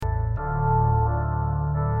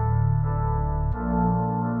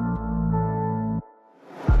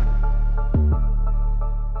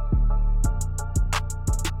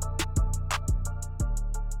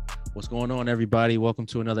going on, everybody? Welcome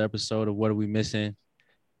to another episode of What Are We Missing?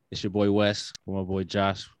 It's your boy Wes with my boy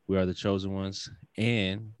Josh. We are the chosen ones,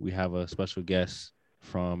 and we have a special guest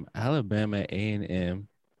from Alabama A&M,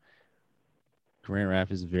 Grand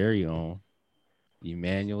Rapids' very own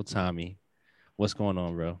Emmanuel Tommy. What's going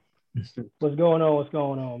on, bro? What's going on? What's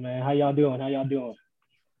going on, man? How y'all doing?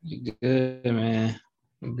 Good, man.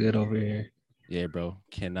 I'm good over here. Yeah, bro.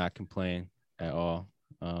 Cannot complain at all.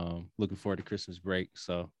 Looking forward to Christmas break.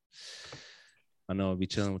 So I know I'll be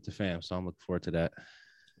chilling with the fam. So I'm looking forward to that.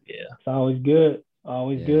 Yeah. It's always good.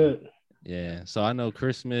 Good. Yeah. So I know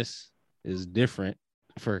Christmas is different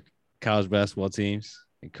for college basketball teams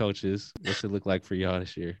and coaches. What's it look like for y'all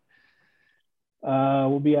this year?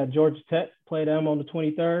 We'll be at Georgia Tech, play them on the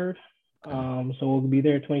 23rd. So we'll be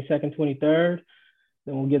there 22nd, 23rd.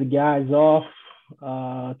 Then we'll get the guys off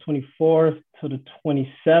 24th to the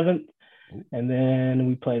 27th. And then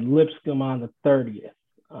we play Lipscomb on the 30th.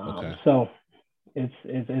 So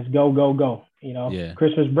it's go. You know, yeah.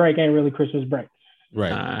 Christmas break ain't really Christmas break.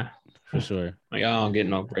 Right. For sure. Y'all don't get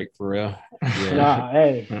no break for real. Yeah. Nah,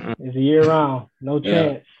 hey, it's a year round. No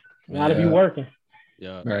chance. Not if you working.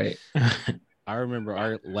 Yeah. Right. I remember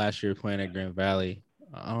our last year playing at Grand Valley.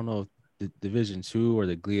 I don't know if the Division II or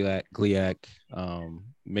the GLIAC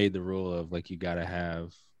made the rule of like you got to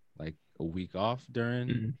have like a week off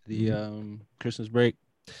during the Christmas break,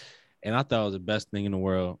 and I thought it was the best thing in the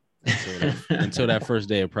world until that first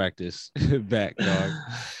day of practice back, dog.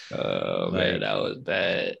 Oh man, that was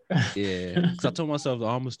bad. Yeah, because I told myself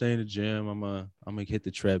I'm gonna stay in the gym. I'm gonna hit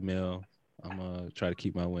the treadmill. I'm gonna try to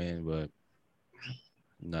keep my win, but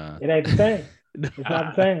nah, it ain't the same. It's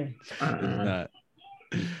not the same.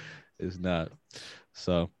 It's not.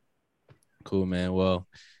 So cool, man. Well,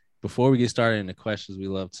 before we get started in the questions, we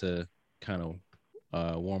love to kind of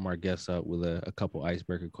warm our guests up with a couple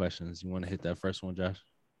icebreaker questions. You want to hit that first one, Josh?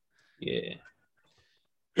 Yeah.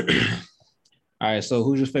 All right. So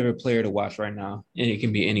who's your favorite player to watch right now? And it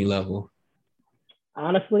can be any level.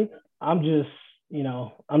 Honestly, I'm just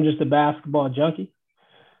a basketball junkie.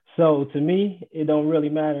 So to me, it don't really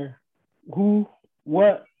matter who,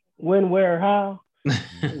 what, when, where, how.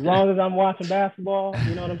 As long as I'm watching basketball,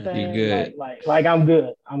 you know what I'm saying? You're good. Like I'm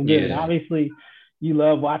good. I'm good. Yeah. Obviously, you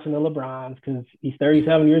love watching the LeBrons because he's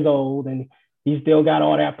 37 years old and he still got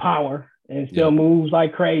all that power and still moves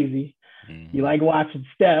like crazy. Mm-hmm. You like watching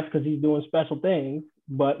Steph because he's doing special things.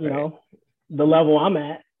 But, you know, the level I'm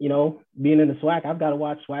at, you know, being in the SWAC, I've got to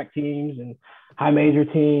watch SWAC teams and high major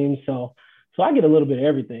teams. So I get a little bit of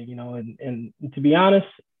everything, you know, and to be honest,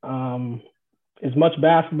 as much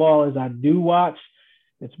basketball as I do watch,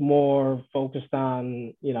 it's more focused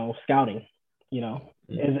on, you know, scouting, you know.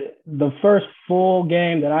 The first full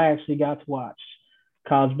game that I actually got to watch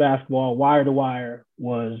college basketball wire to wire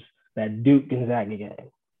was that Duke Gonzaga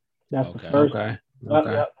game. That's the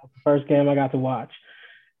first game I got to watch.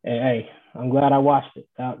 And hey, I'm glad I watched it.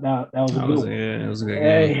 That was a good one. Yeah, it was a good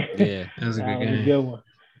game. Yeah, that was a good game. A good one.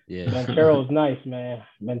 Yeah. Banchero's nice, man.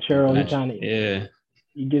 Banchero,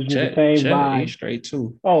 he gives me the same vibe. He's straight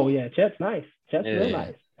too. Oh yeah, Chet's nice. Chet's real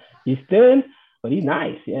nice. He's thin, but he's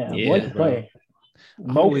nice. Yeah, one to play.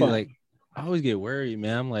 I always get worried,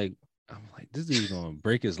 man. I'm like, this dude's gonna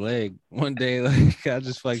break his leg one day. Like, I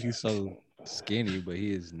just feel like he's so skinny, but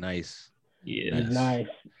he is nice. Yeah, he's nice.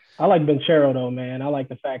 I like Banchero though, man. I like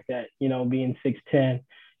the fact that, you know, being 6'10",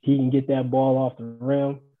 he can get that ball off the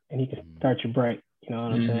rim and he can start your break. You know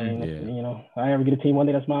what I'm saying? Yeah. You know, if I ever get a team one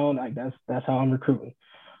day that's my own, like that's how I'm recruiting.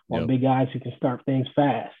 On big guys who can start things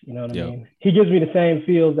fast. You know what I mean? He gives me the same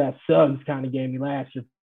feels that Suggs kind of gave me last year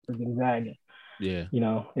for Gonzaga. Yeah. You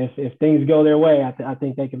know, if things go their way, I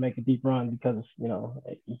think they can make a deep run because, you know,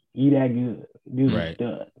 he that good. Dude's a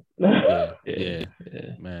stud. Yeah.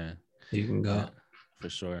 Man. You can go. Yeah, for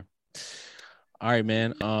sure. All right,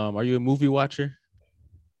 man. Are you a movie watcher?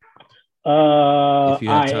 I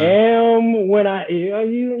am when you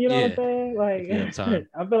know what I'm saying? Like, I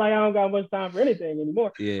feel like I don't got much time for anything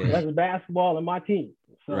anymore. Yeah. That's basketball and my team.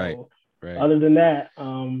 So right. Other than that,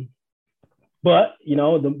 but you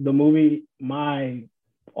know, the movie, my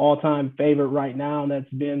all-time favorite right now, that's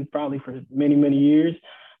been probably for many, many years,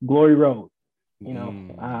 Glory Road. You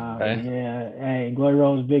know, hey, Glory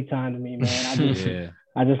Road is big time to me, man.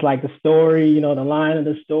 I just like the story, you know, the line of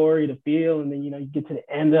the story, the feel, and then, you know, you get to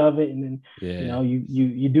the end of it, and then, you know,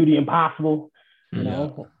 you do the impossible, you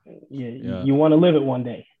know, you want to live it one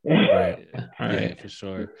day. Right. Yeah, for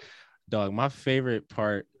sure. Dog, my favorite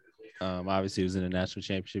part, obviously, was in the national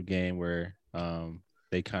championship game where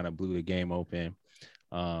they kind of blew the game open.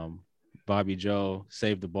 Bobby Joe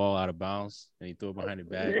saved the ball out of bounds and he threw it behind the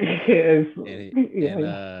back. Yes.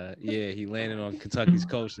 He landed on Kentucky's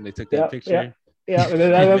coach and they took that picture. Yeah, and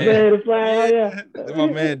then that's saying the flag. Yeah, my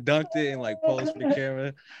man dunked it and like posed for the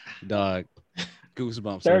camera. Dog,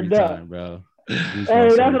 goosebumps every Turned up. time, bro. Hey,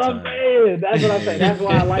 that's what I'm saying. That's what I'm saying. That's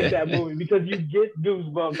why I like that movie, because you get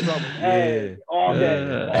goosebumps from it. Hey, all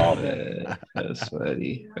day. That's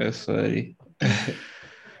funny.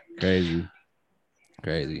 Crazy.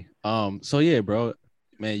 So yeah, bro,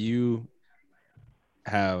 man, you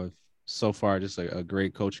have so far just a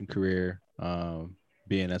great coaching career,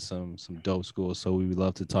 being at some dope schools. So we would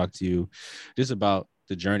love to talk to you just about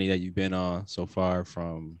the journey that you've been on so far,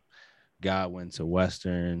 from Godwin to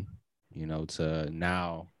Western, to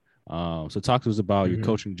now. So talk to us about your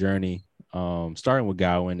coaching journey, starting with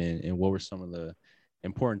Godwin, and what were some of the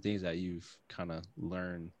important things that you've kind of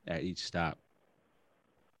learned at each stop.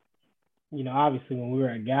 Obviously when we were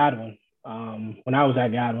at Godwin, when I was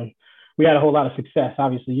at Godwin, we had a whole lot of success.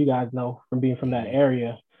 Obviously, you guys know from being from that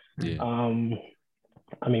area. Yeah.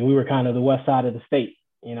 We were kind of the west side of the state,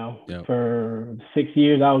 for 6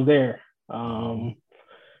 years I was there. And,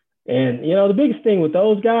 the biggest thing with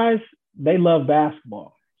those guys, they love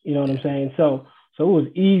basketball. You know what I'm saying? So it was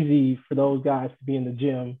easy for those guys to be in the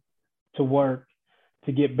gym, to work,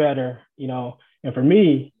 to get better, And for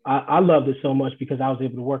me, I loved it so much because I was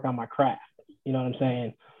able to work on my craft. You know what I'm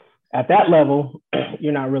saying? At that level,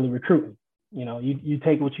 you're not really recruiting. You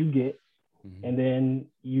take what you get, and then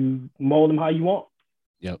you mold them how you want.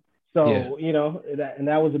 Yep. So,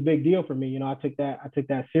 that was a big deal for me. I took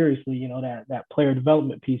that seriously, that player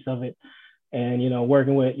development piece of it. And,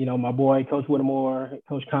 working with, my boy, Coach Whittemore,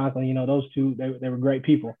 Coach Conklin, those two, they were great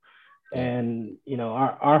people. And,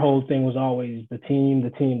 our whole thing was always the team.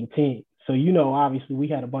 So, obviously we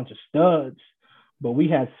had a bunch of studs, but we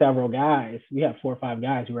had several guys. We had 4 or 5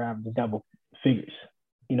 guys who were averaging double figures.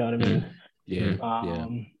 You know what I mean? Yeah.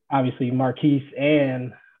 Obviously Marquise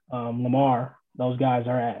and Lamar, those guys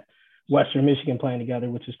are at Western Michigan playing together,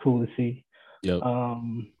 which is cool to see. Yep.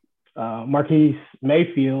 Marquise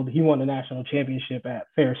Mayfield, he won the national championship at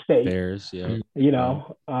Fair State. Fairs, yeah.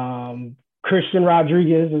 Christian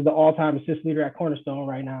Rodriguez is the all-time assist leader at Cornerstone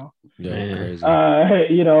right now. Yeah, crazy.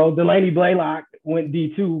 Delaney Blaylock went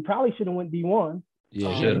D2, probably should have went D1.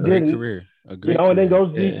 Yeah, he had a great career. And then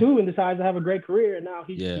goes D2 and decides to have a great career. And now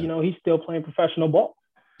he's still playing professional ball.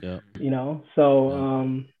 Yeah.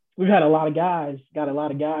 We've had a lot of guys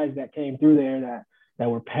that came through there that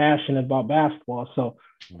were passionate about basketball. So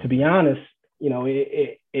to be honest,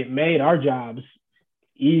 it made our jobs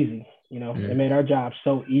easy. It made our jobs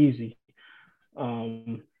so easy.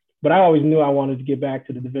 But I always knew I wanted to get back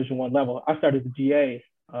to the Division I level. I started the GA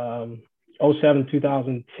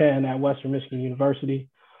 2007-2010 at Western Michigan University.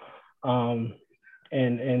 And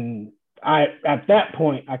I, at that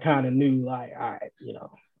point, I kind of knew, like, all right,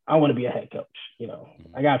 I want to be a head coach.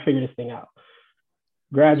 I got to figure this thing out.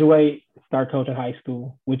 Graduate, start coaching high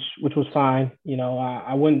school, which was fine.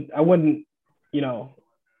 I wouldn't,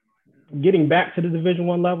 getting back to the Division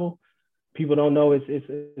I level, people don't know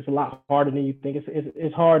it's a lot harder than you think.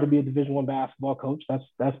 It's hard to be a Division I basketball coach. That's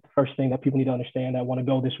the first thing that people need to understand that want to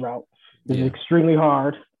go this route. It's extremely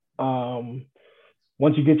hard.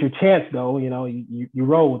 Once you get your chance, though, you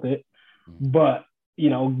roll with it. But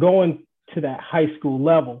going to that high school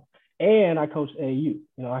level, and I coached AU.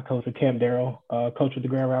 I coached with Camp Darrell, coached with the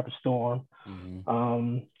Grand Rapids Storm.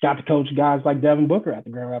 Got to coach guys like Devin Booker at the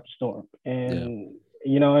Grand Rapids Storm, and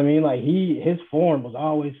you know what I mean? Like his form was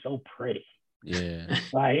always so pretty. Yeah.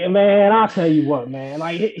 Like, man, I'll tell you what, man.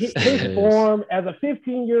 Like his form as a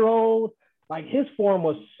 15-year-old, like his form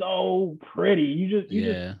was so pretty. You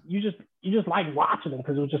just like watching him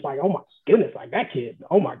because it was just like, oh my goodness, like that kid,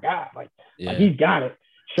 oh my God, like he's got it.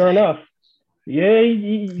 Sure enough,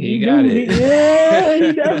 he got it. He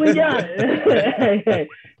definitely got it.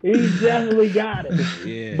 He definitely got it.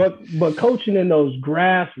 Yeah. But coaching in those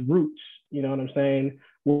grassroots, you know what I'm saying,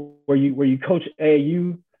 where you coach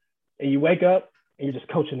AAU and you wake up and you're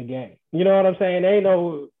just coaching the game. You know what I'm saying? There ain't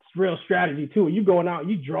no real strategy to it. You going out,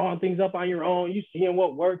 you drawing things up on your own, you seeing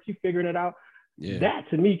what works, you figuring it out. Yeah. That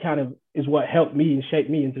to me kind of is what helped me and shaped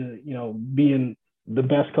me into, being the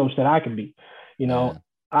best coach that I can be.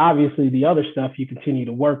 Obviously the other stuff you continue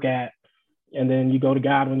to work at, and then you go to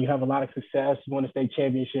Godwin, you have a lot of success, you won a state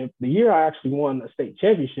championship. The year I actually won a state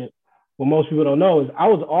championship, what most people don't know is I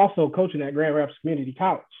was also coaching at Grand Rapids Community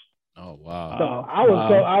College. Oh, wow. So I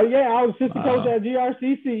was assistant coach at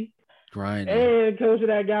GRCC. Grinding. And coaching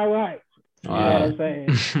at Godwin Heights. You know what I'm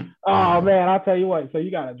saying? Oh, man, I'll tell you what. So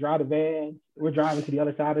you got to drive the van. We're driving to the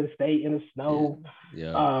other side of the state in the snow.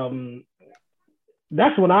 Yeah.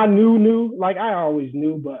 that's when I knew, like I always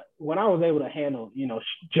knew, but when I was able to handle,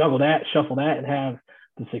 juggle that, shuffle that, and have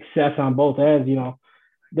the success on both ends,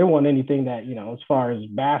 there wasn't anything that, as far as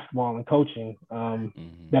basketball and coaching,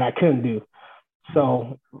 that I couldn't do.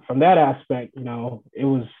 So from that aspect, it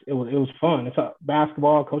was fun. It's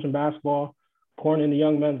basketball, coaching basketball, pouring into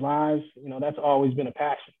young men's lives. That's always been a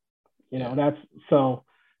passion. That's so.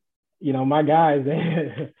 My guys,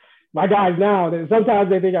 my guys now. Sometimes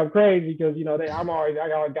they think I'm crazy because I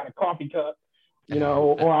got a coffee cup,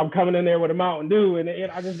 or I'm coming in there with a Mountain Dew, and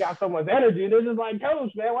I just got so much energy. And they're just like,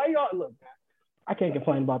 Coach, man, why you all look? I can't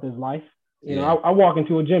complain about this life. I walk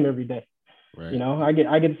into a gym every day. Right. I get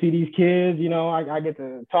to see these kids. I get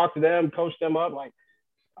to talk to them, coach them up. Like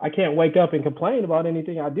I can't wake up and complain about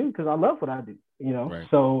anything I do because I love what I do. Right.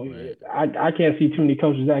 So right. I can't see too many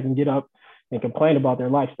coaches that can get up and complain about their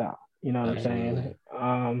lifestyle. You know what Absolutely.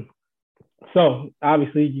 I'm saying? So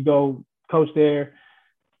obviously you go coach there.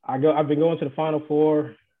 I've been going to the Final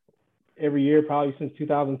Four every year, probably since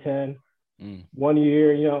 2010. 1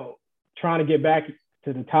 year, trying to get back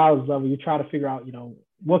to the college level. You try to figure out,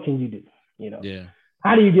 what can you do?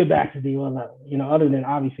 How do you get back to D1 level? Other than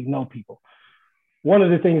obviously know people. One of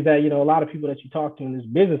the things that, a lot of people that you talk to in this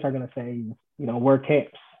business are going to say, work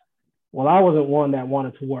camps. Well, I wasn't one that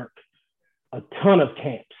wanted to work a ton of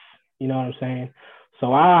camps. You know what I'm saying?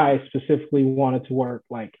 So I specifically wanted to work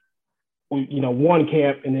like, one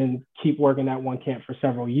camp and then keep working that one camp for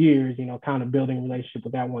several years, kind of building a relationship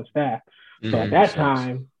with that one staff. So at that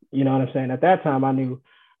time, you know what I'm saying? At that time, I knew,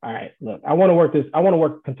 all right, look, I want to work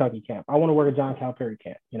a Kentucky camp. I want to work a John Calipari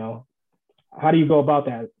camp. How do you go about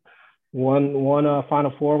that? One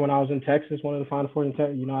Final Four when I was in Texas, one of the Final Fours in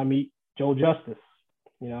Texas, I meet Joe Justice.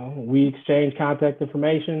 We exchange contact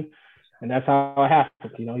information. And that's how it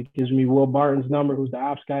happens. He gives me Will Barton's number, who's the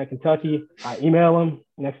ops guy at Kentucky. I email him.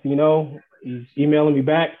 Next thing you know, he's emailing me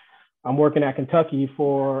back. I'm working at Kentucky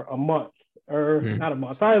for a month, or not a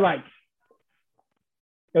month, probably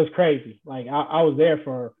it was crazy. Like I was there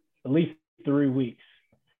for at least 3 weeks,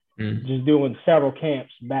 just doing several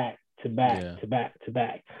camps back to back to back to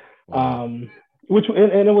back. Wow. Which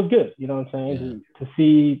and it was good, you know what I'm saying? Yeah.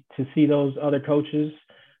 To see those other coaches,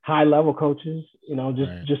 high level coaches,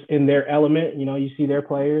 just in their element, you see their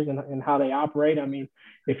players and how they operate. I mean,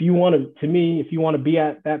 if you want to be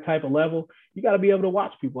at that type of level, you got to be able to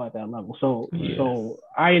watch people at that level. So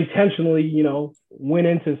I intentionally, went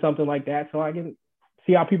into something like that so I can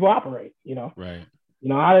see how people operate, Right.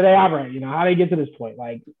 How do they operate? How do they get to this point?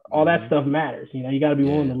 Like all that stuff matters. You got to be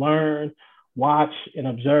willing to learn, watch, and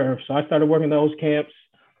observe. So I started working those camps.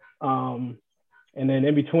 And then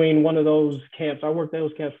in between one of those camps, I worked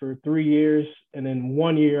those camps for 3 years. And then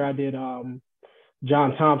 1 year I did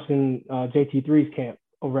John Thompson, JT3's camp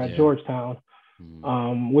over at Georgetown,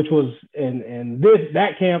 which was, and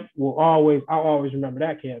that camp I'll always remember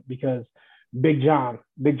that camp because Big John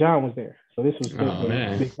was there. So this was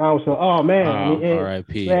Big John was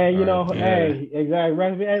R.I.P. Man, hey,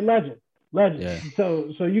 exactly. Hey, legend. Yeah.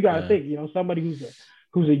 So you got to think, somebody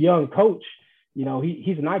who's a young coach,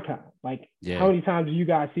 he's an icon. Like how many times have you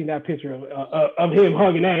guys seen that picture of him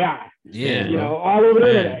hugging AI? All over the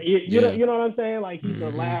internet. You know what I'm saying? Like he's a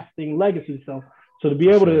lasting legacy. So to be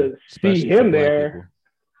able to see him there,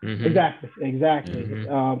 exactly.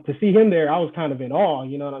 To see him there, I was kind of in awe.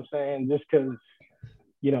 You know what I'm saying? Just because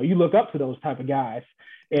you look up to those type of guys,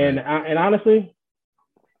 and honestly,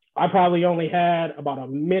 I probably only had about a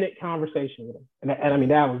minute conversation with him. And I mean,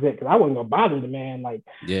 that was it. Cause I wasn't gonna bother the man. Like,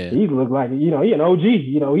 he looked like, he an OG,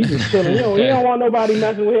 he's just chilling, he don't want nobody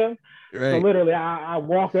messing with him. Right. So literally I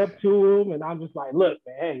walk up to him and I'm just like, look,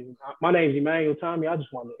 man, hey, my name's Emmanuel Tommy. I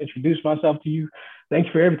just want to introduce myself to you. Thanks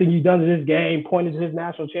for everything you've done to this game, pointed to this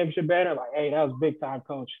national championship banner. Like, hey, that was big time,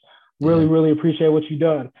 coach. Really, really appreciate what you've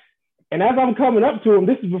done. And as I'm coming up to him,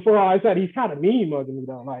 this is before I said he's kind of mean mugging me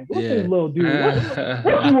though. Like, what's this little dude?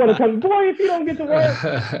 What you want to come? Boy, if you don't get to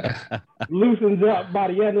work, loosens up by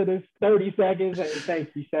the end of this 30 seconds. And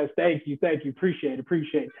he says, thank you. Appreciate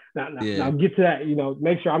it. Now get to that,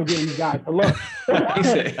 make sure I'm getting these guys to lunch.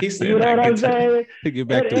 he said you know what I'm saying? To get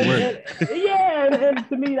back to work. And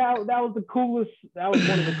to me, that was the coolest, that was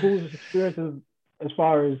one of the coolest experiences as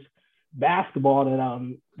far as basketball that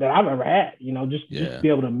I've ever had, just be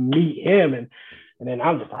able to meet him and then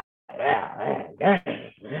I'm just like, I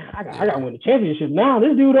got to win the championship now.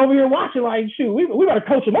 This dude over here watching like, shoot, we got to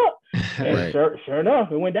coach him up. And sure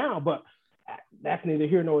enough, it went down. But that's neither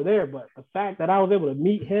here nor there. But the fact that I was able to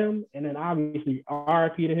meet him and then obviously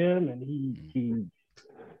RIP to him and he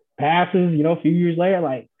passes, a few years later,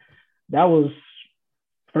 like that was,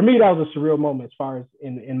 for me, that was a surreal moment as far as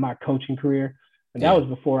in my coaching career. And that was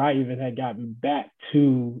before I even had gotten back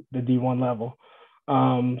to the D1 level.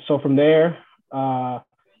 So from there, I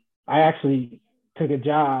actually took a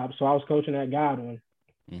job. So I was coaching at Godwin.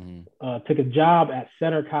 Took a job at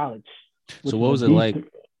Center College. So what was it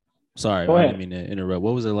like? Sorry, I didn't mean to interrupt.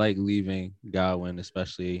 What was it like leaving Godwin,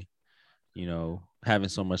 especially, you know, having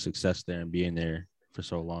so much success there and being there for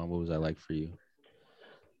so long? What was that like for you?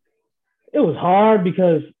 It was hard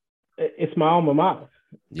because it's my alma mater.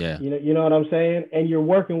 Yeah. You know what I'm saying? And you're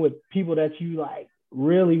working with people that you like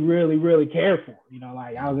really, really, really care for. You know,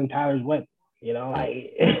 like I was in Tyler's wedding. You know,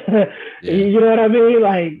 like you know what I mean?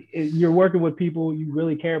 Like you're working with people you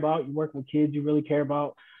really care about. You're working with kids you really care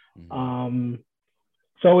about.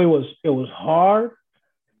 So it was hard,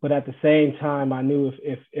 but at the same time, I knew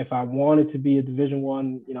if I wanted to be a Division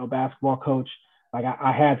I, basketball coach, like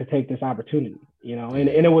I had to take this opportunity, and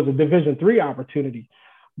it was a Division III opportunity.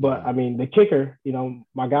 But I mean, the kicker,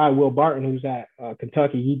 my guy Will Barton, who's at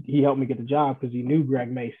Kentucky, he helped me get the job because he knew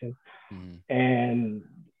Greg Mason, and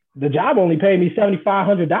the job only paid me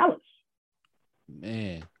 $7,500.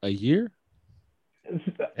 Man, a year?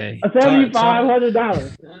 Hey,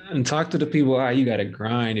 $7,500. And talk to the people how you got to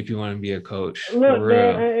grind if you want to be a coach. Look, for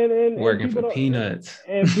real. Man, and working for peanuts.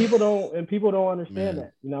 And people don't understand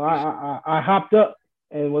that. I hopped up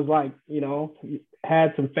and was like,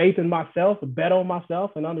 had some faith in myself, a bet on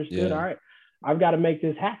myself, and understood. All right, I've got to make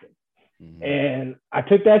this happen. And I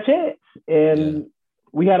took that chance, and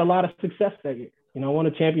we had a lot of success that year. Won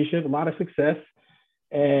a championship, a lot of success,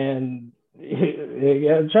 and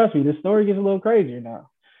trust me, the story gets a little crazier now.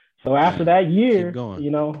 So after that year,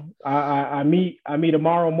 I meet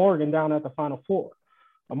Amaro Morgan down at the Final Four.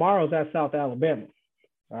 Amaro's at South Alabama.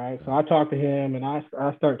 All right. So I talk to him and I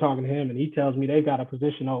start talking to him, and he tells me they've got a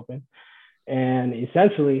position open. And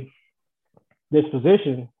essentially, this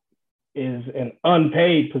position is an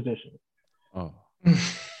unpaid position. Oh. Look.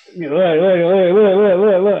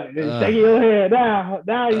 Shaking your head now.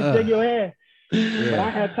 Now you shake your head. But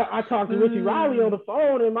I talked to Richie Riley on the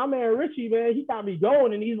phone, and my man Richie, man, he got me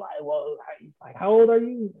going, and he's like, well, how old are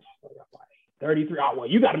you? I'm like, 33. Oh, well,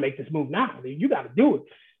 you got to make this move now. You got to do it.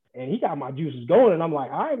 And he got my juices going, and I'm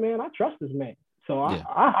like, all right, man, I trust this man. So I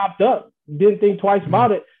hopped up, didn't think twice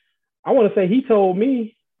about it. I want to say he told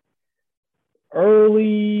me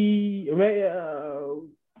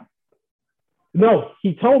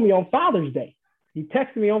he told me on Father's Day. He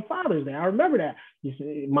texted me on Father's Day. I remember that. He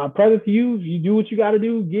said, my present to you, you do what you got to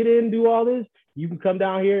do, get in, do all this. You can come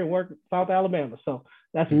down here and work South Alabama. So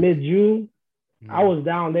that's mid-June. I was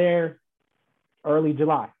down there early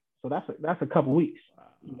July. So that's a couple weeks.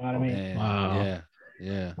 You know what I mean? Man. Wow.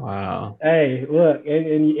 Yeah. Wow. Hey, look,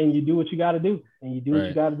 and you do what you got to do. And you do what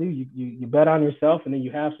you got to do. You bet on yourself, and then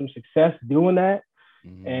you have some success doing that.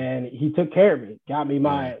 And he took care of me, got me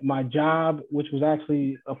my job, which was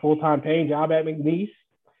actually a full-time paying job at McNese.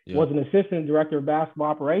 Was an assistant director of basketball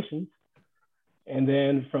operations. And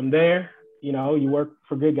then from there, you work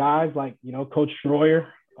for good guys like, Coach Schroyer,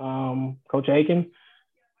 Coach Aiken.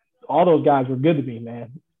 All those guys were good to me,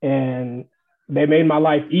 man. And they made my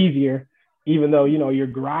life easier, even though, you're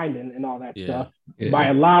grinding and all that stuff, by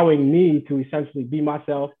allowing me to essentially be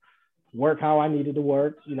myself, work how I needed to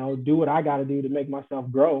work, do what I got to do to make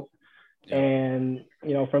myself grow. And,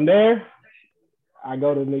 from there, I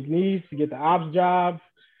go to McNese to get the ops job.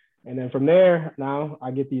 And then from there, now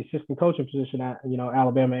I get the assistant coaching position at,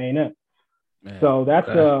 Alabama A&M. So that's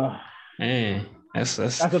a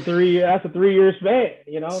 3-year span,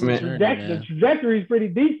 the trajectory is pretty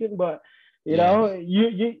decent, but you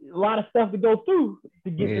a lot of stuff to go through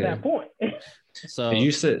to get to that point. So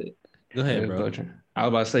you said, go ahead, bro. I was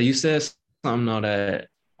about to say, you said something though that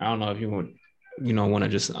I don't know if you want to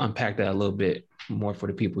just unpack that a little bit more for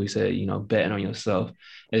the people. You said, betting on yourself.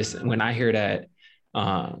 Is when I hear that,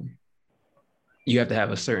 you have to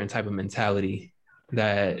have a certain type of mentality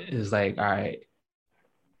that is like, all right,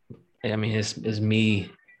 I mean, it's me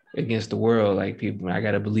against the world. Like people, I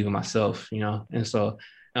got to believe in myself, And so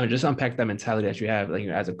just unpack that mentality that you have, like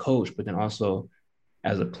as a coach, but then also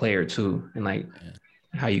as a player too, and like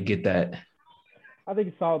how you get that. I think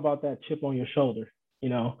it's all about that chip on your shoulder.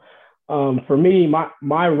 For me,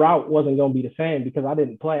 my route wasn't going to be the same because I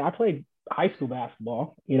didn't play. I played high school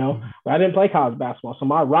basketball, but I didn't play college basketball. So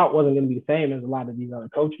my route wasn't going to be the same as a lot of these other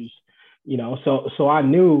coaches, So I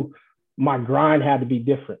knew my grind had to be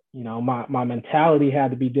different. My mentality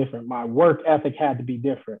had to be different. My work ethic had to be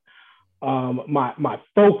different. My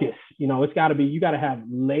focus, it's got to be, you got to have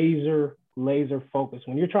laser focus.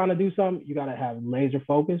 When you're trying to do something, you got to have laser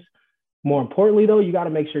focus. More importantly, though, you got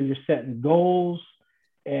to make sure you're setting goals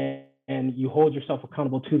and you hold yourself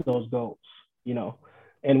accountable to those goals,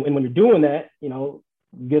 And when you're doing that,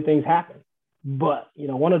 good things happen. But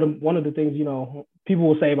one of the things people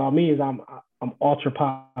will say about me is I'm ultra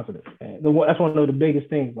positive. And that's one of the biggest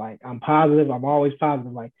things. Like, I'm positive. I'm always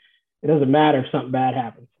positive. Like, it doesn't matter if something bad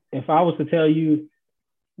happens. If I was to tell you,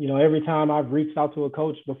 every time I've reached out to a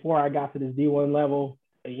coach before I got to this D1 level,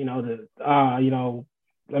 let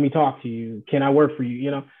me talk to you. Can I work for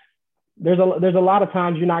you? There's a lot of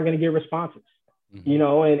times you're not going to get responses, and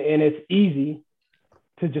it's easy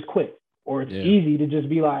to just quit, or it's easy to just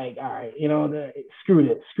be like, all right, screw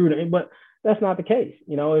it. But that's not the case.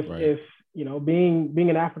 If being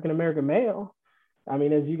an African American male, I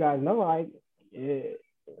mean, as you guys know, like,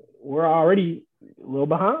 we're already a little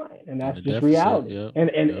behind, and that's just deficit, reality,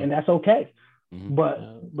 and that's okay. Mm-hmm.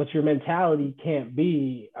 But your mentality can't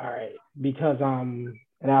be, all right, because I'm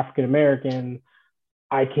an African American,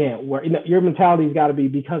 I can't work. Your mentality's got to be,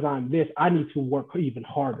 because I'm this, I need to work even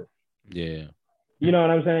harder. Yeah. You know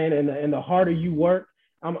what I'm saying? And the harder you work,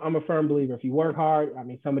 I'm a firm believer. If you work hard, I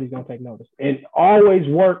mean, somebody's gonna take notice. And always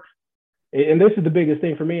work. And this is the biggest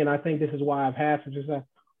thing for me, and I think this is why I've had such success.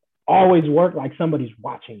 Always work like somebody's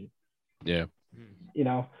watching you. Yeah.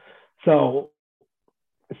 So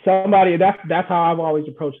somebody, that's how I've always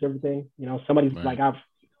approached everything. Somebody's like, I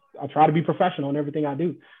try to be professional in everything I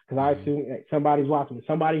do, because I assume somebody's watching me,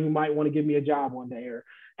 somebody who might want to give me a job one day or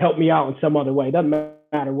help me out in some other way. It doesn't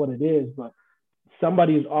matter what it is, but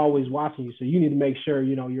somebody is always watching you. So you need to make sure,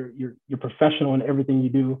 you're professional in everything you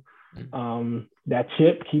do. That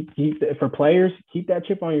chip, keep for players, keep that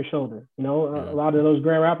chip on your shoulder. A lot of those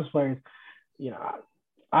Grand Rapids players,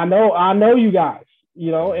 I know you guys,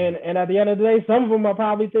 and at the end of the day, some of them are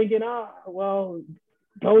probably thinking, well,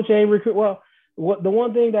 coach ain't recruit. Well, the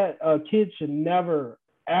one thing that kids should never,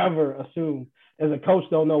 ever assume is a coach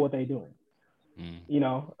don't know what they're doing.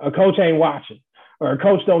 A coach ain't watching, or a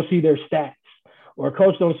coach don't see their stats, or a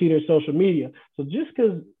coach don't see their social media. So just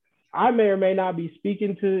because I may or may not be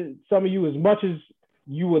speaking to some of you as much as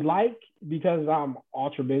you would like, because I'm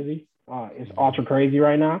ultra busy, it's ultra crazy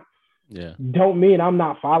right now, don't mean I'm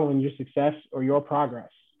not following your success or your progress.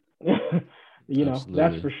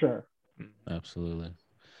 That's for sure. Absolutely.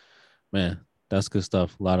 Man, that's good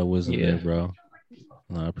stuff. A lot of wisdom there, bro.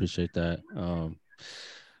 I appreciate that.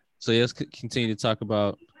 So let's continue to talk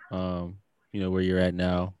about, where you're at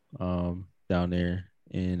now, down there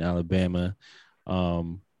in Alabama.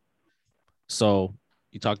 So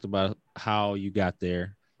you talked about how you got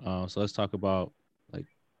there. So let's talk about, like,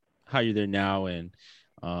 how you're there now, and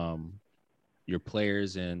your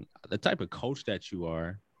players and the type of coach that you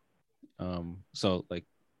are. So, like,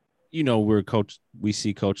 we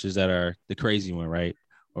see coaches that are the crazy one, right?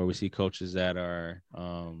 Or we see coaches that are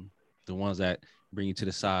the ones that bring you to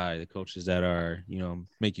the side, the coaches that are,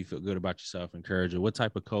 make you feel good about yourself, encourage you. What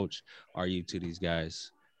type of coach are you to these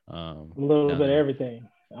guys? A little bit of everything.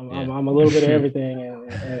 I'm a little bit of everything,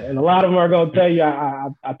 and a lot of them are going to tell you I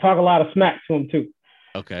talk a lot of smack to them too.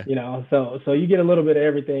 Okay. So you get a little bit of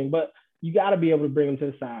everything, but you got to be able to bring them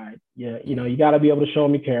to the side. Yeah, you got to be able to show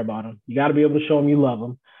them you care about them. You got to be able to show them you love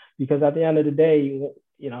them, because at the end of the day,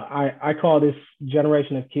 I call this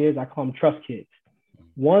generation of kids, I call them trust kids.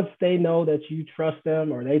 Once they know that you trust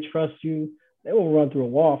them, or they trust you, they will run through a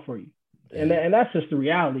wall for you. And that's just the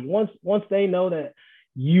reality. Once they know that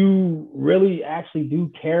you really actually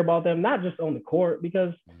do care about them, not just on the court,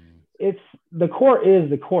 because the court is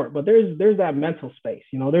the court, but there's that mental space,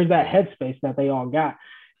 there's that head space that they all got.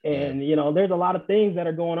 And, there's a lot of things that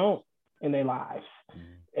are going on in their lives,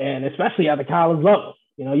 and especially at the college level,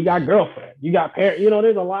 you got girlfriend, you got parents,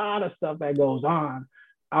 there's a lot of stuff that goes on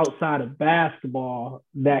outside of basketball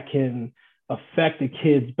that can affect a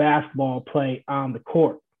kid's basketball play on the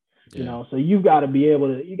court. So you've got to be able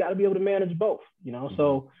to manage both,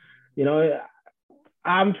 so,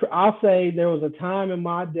 I'll say there was a time in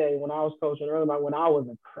my day when I was coaching early, when I was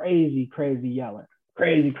a crazy yeller,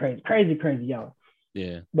 crazy yeller.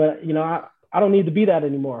 Yeah. But, I don't need to be that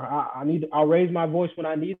anymore. I'll raise my voice when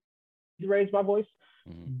I need to raise my voice.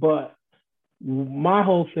 But my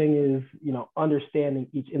whole thing is, understanding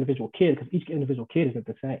each individual kid, because each individual kid isn't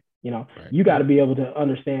the same. You got to be able to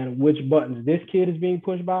understand which buttons this kid is being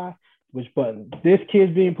pushed by, which button this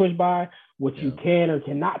kid's being pushed by, what you can or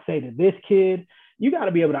cannot say to this kid. You got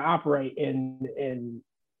to be able to operate in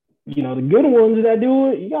the good ones that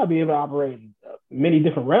do it. You got to be able to operate in many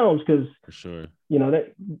different realms, because for sure,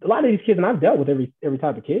 that a lot of these kids, and I've dealt with every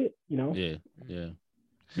type of kid. Yeah.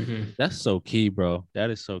 That's so key, bro. That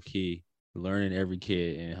is so key. Learning every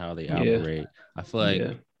kid and how they operate. I feel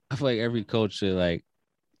like every coach should, like,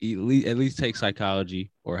 at least take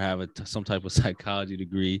psychology or have some type of psychology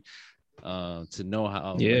degree, to know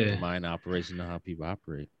how like, the mind operation, know how people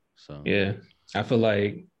operate. So yeah, I feel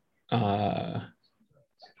like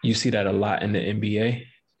you see that a lot in the NBA.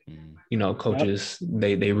 You know, coaches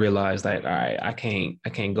they realize like, all right, I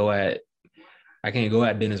can't go at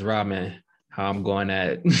Dennis Rodman how I'm going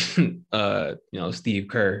at you know, Steve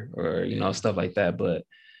Kerr or you know, stuff like that. But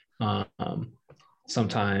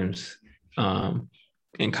sometimes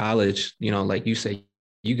in college, you know, like you say,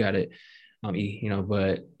 you got it, you know,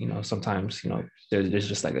 but you know, sometimes, you know, there's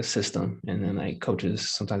just like a system, and then like coaches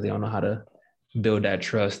sometimes they don't know how to build that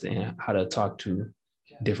trust and how to talk to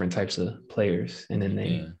different types of players, and then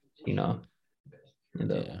they you know,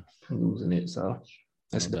 end up losing it. So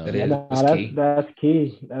that's key. That's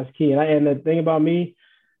key. That's key. And the thing about me,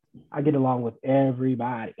 I get along with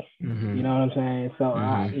everybody. Mm-hmm. You know what I'm saying? So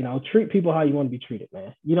I, you know, treat people how you want to be treated,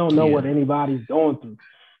 man. You don't know what anybody's going through.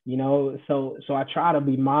 You know, so I try to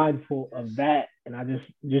be mindful of that, and I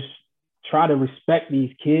just try to respect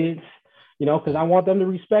these kids. You know, because I want them to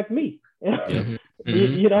respect me. You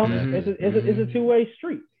know, it's a two-way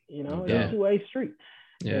street. You know, it's a two-way street.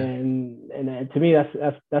 Yeah. And to me,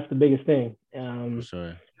 that's the biggest thing. For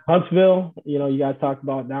sure. Huntsville, you know, you guys talked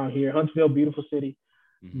about down here. Huntsville, beautiful city,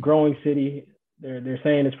 growing city. They're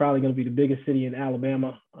saying it's probably going to be the biggest city in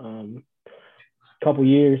Alabama. Couple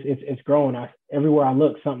years, it's growing. Everywhere I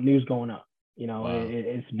look, something new's going up. You know,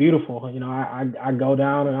 it's beautiful. You know, I go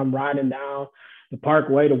down and I'm riding down the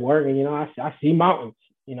parkway to work, and you know, I see mountains.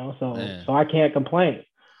 You know, so I can't complain.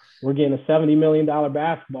 We're getting a $70 million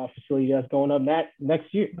basketball facility that's going up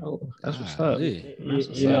next year. Oh, that's what's up.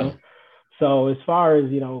 You know, so as far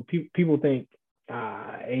as, you know, people think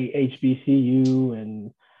HBCU,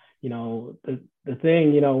 and, you know, the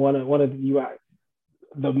thing, you know, one of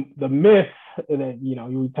the myth that, you know,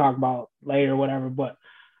 you talk about later or whatever, but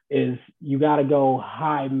is you got to go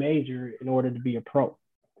high major in order to be a pro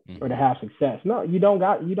or to have success. No, you don't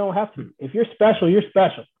have to. If you're special, you're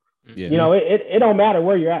special. Yeah. You know, it don't matter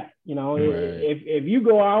where you're at. You know, if you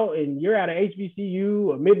go out and you're at an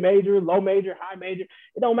HBCU, a mid-major, low major, high major,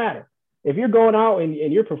 it don't matter. If you're going out and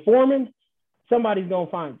you're performing, somebody's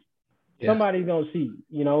gonna find you. Yeah. Somebody's gonna see you.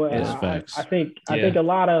 You know, I think a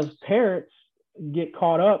lot of parents get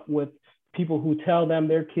caught up with people who tell them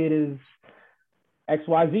their kid is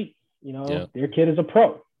XYZ. You know, their kid is a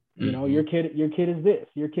pro. You know, your kid is this,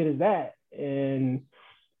 your kid is that, and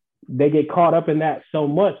they get caught up in that so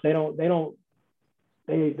much they're tunnel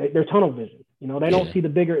vision. You know, they don't see the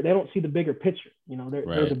bigger picture. You know,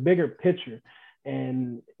 there's a bigger picture,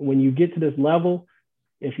 and when you get to this level,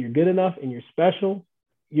 if you're good enough and you're special,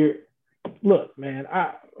 look, man.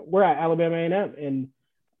 We're at Alabama A&M, and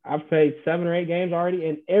I've played 7 or 8 games already,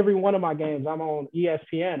 and every one of my games I'm on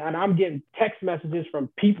ESPN, and I'm getting text messages from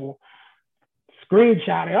people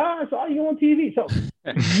screenshotting. I saw you on TV. So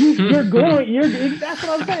that's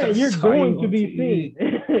what I'm saying. You're going to be seen.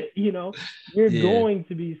 You know, you're going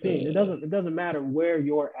to be seen. It doesn't matter where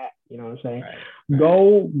you're at. You know what I'm saying? Right.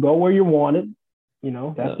 Go where you're wanted. You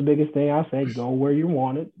know, that's the biggest thing I say. Go where you're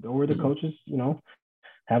wanted. Go where the coaches, you know,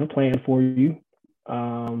 have a plan for you.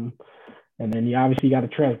 And then you obviously got a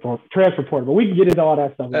transfer portal, but we can get into all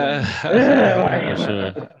that stuff.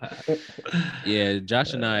 For sure. Yeah,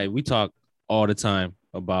 Josh and I, we talk all the time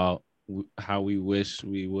about how we wish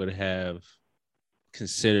we would have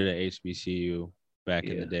considered a HBCU back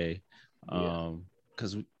in the day.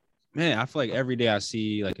 Because, man, I feel like every day I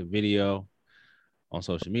see like a video on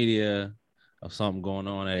social media of something going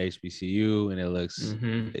on at HBCU, and it looks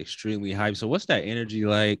extremely hype. So what's that energy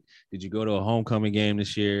like? Did you go to a homecoming game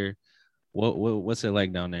this year? What's it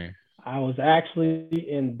like down there? I was actually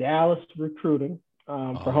in Dallas recruiting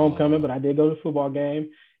for homecoming, but I did go to the football game,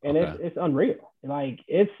 and it's unreal. Like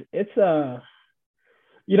it's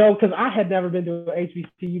you know, because I had never been to an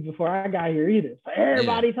HBCU before I got here either. So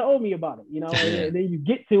everybody told me about it, you know, and then you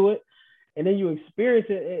get to it, and then you experience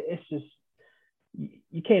it. It's just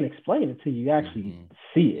you can't explain it till you actually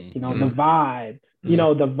see it. You know, the vibe. You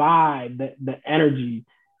know, the vibe, the energy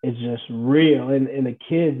is just real, and the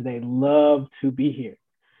kids, they love to be here.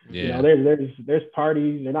 You know, there's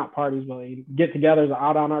parties, they're not parties, but get-togethers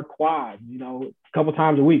out on our quad, you know, a couple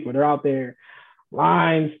times a week where they're out there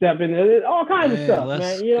line stepping, all kinds of stuff,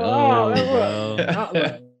 man. You know,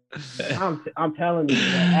 I'm telling you,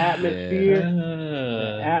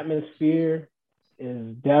 the atmosphere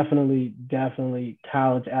is definitely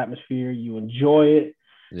college atmosphere. You enjoy it.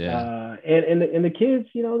 And the kids,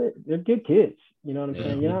 you know, they're good kids. You know what I'm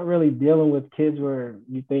saying? You're not really dealing with kids where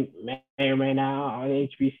you think may or may not,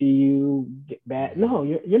 HBCU, get bad. No,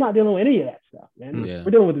 you're not dealing with any of that stuff, man. We're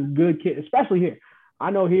dealing with good kids, especially here. I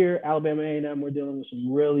know here, Alabama A&M, we're dealing with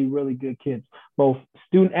some really, really good kids, both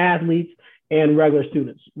student athletes and regular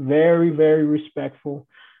students. Very, very respectful.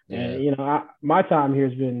 Yeah. And, my time here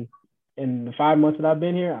has been, in the 5 months that I've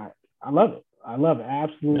been here, I love it. I love it.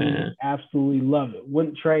 Absolutely love it.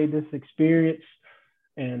 Wouldn't trade this experience.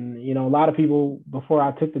 And, a lot of people before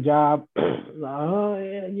I took the job,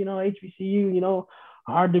 HBCU,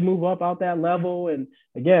 hard to move up out that level. And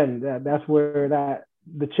again, that's where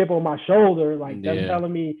the chip on my shoulder, like them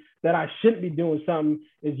telling me that I shouldn't be doing something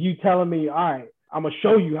is you telling me, all right, I'm going to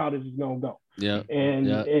show you how this is going to go. Yeah. And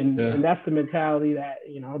that's the mentality that,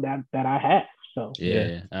 that I have. So,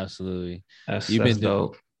 yeah. Absolutely. That's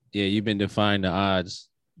dope. You've been defying the odds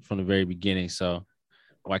from the very beginning. So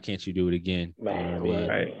why can't you do it again? Man,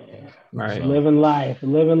 Right. So, living life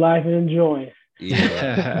and enjoying it.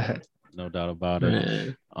 Yeah. No doubt about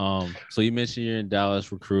it. So you mentioned you're in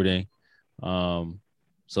Dallas recruiting.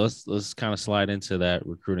 So let's kind of slide into that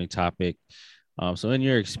recruiting topic. So in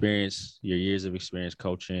your experience, your years of experience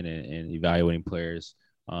coaching and evaluating players,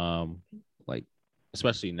 like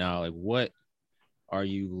especially now, like what are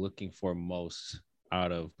you looking for most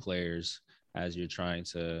out of players as you're trying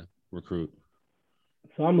to recruit?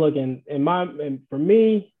 So I'm looking for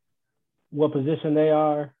me, what position they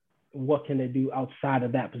are, what can they do outside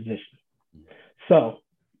of that position. So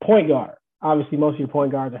point guard, obviously most of your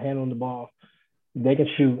point guards are handling the ball. They can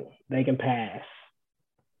shoot, they can pass.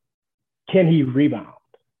 Can he rebound?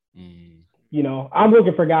 I'm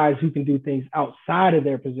looking for guys who can do things outside of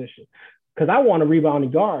their position because I want a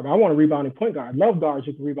rebounding guard. I want a rebounding point guard. I love guards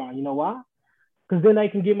who can rebound. You know why? Because then they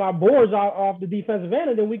can get my boards off the defensive end,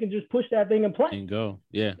 and then we can just push that thing and play. And go,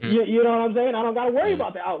 yeah. You know what I'm saying? I don't got to worry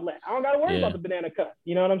about the outlet. I don't got to worry about the banana cut.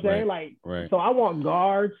 You know what I'm saying? Right. So I want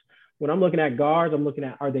guards. When I'm looking at guards, I'm looking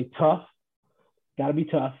at, are they tough? Got to be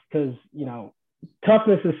tough because,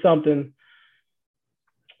 toughness is something,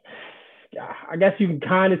 I guess you can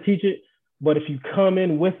kind of teach it, but if you come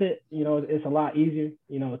in with it, it's a lot easier.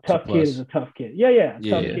 A tough kid is a tough kid. A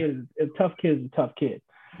tough kid is a tough kid.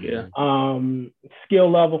 Yeah. Skill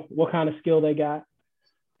level, what kind of skill they got.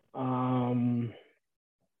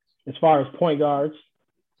 As far as point guards,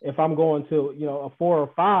 if I'm going to, a 4 or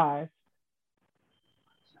 5,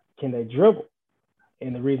 can they dribble?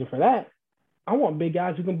 And the reason for that, I want big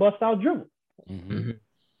guys who can bust out dribble.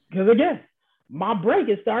 Because again, my break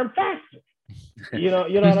is starting faster. You know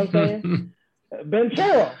what I'm saying?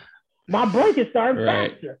 Benchero, my break is starting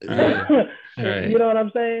faster. Right. You know what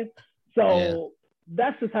I'm saying? So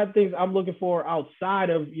that's the type of things I'm looking for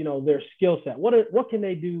outside of, their skill set. What can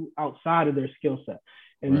they do outside of their skill set?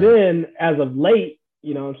 And then as of late,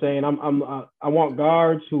 what I'm saying, I want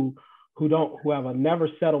guards who have a never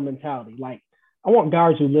settle mentality. Like I want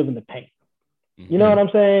guards who live in the paint. You know what I'm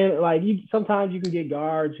saying? Like sometimes you can get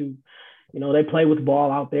guards who, they play with the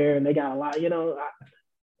ball out there and they got a lot,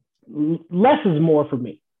 less is more for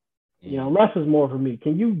me. Less is more for me.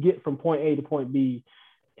 Can you get from point A to point B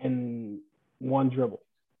in one dribble?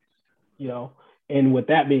 And with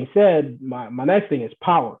that being said, my next thing is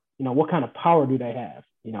power. What kind of power do they have?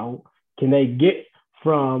 Can they get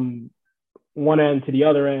from one end to the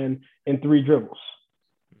other end in 3 dribbles?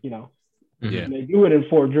 Can they do it in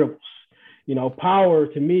 4 dribbles? Power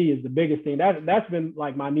to me is the biggest thing. That's been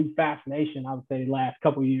like my new fascination, I would say, the last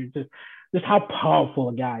couple of years. Just how powerful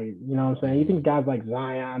a guy is. You know what I'm saying? You think guys like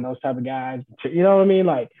Zion, those type of guys, you know what I mean?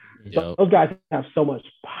 Like those guys have so much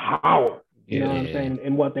power. You know what I'm saying?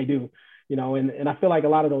 In what they do. And I feel like a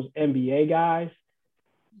lot of those NBA guys,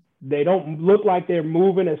 they don't look like they're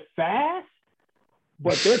moving as fast,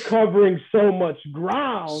 but they're covering so much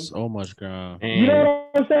ground. You know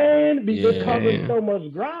what I'm saying? They're covering so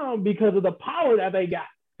much ground because of the power that they got.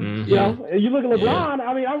 You look at LeBron.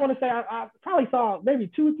 I mean, I want to say I probably saw maybe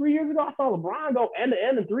 2 or 3 years ago, I saw LeBron go end to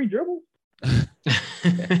end in 3 dribbles.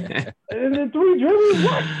 And then 3 dribbles?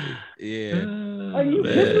 What? Are you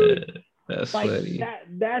kidding? That's like funny.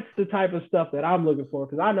 That's the type of stuff that I'm looking for,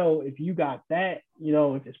 because I know if you got that,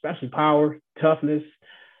 especially power, toughness,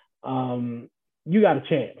 you got a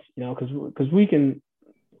chance, because we can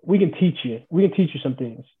teach you. We can teach you some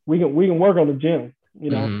things. We can work on the gym, we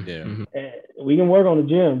can work on the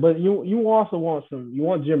gym, but you also want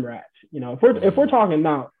gym rats, if we're talking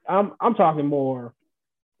now, I'm talking more,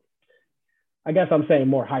 I guess I'm saying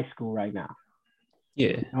more high school right now.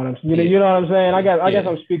 Yeah. You know what I'm saying? I guess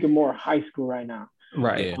I'm speaking more high school right now.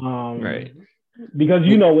 Right. Right. Because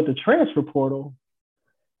with the transfer portal,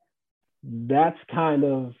 that's kind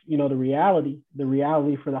of, the reality. The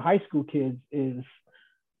reality for the high school kids is,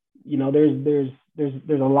 there's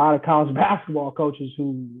a lot of college basketball coaches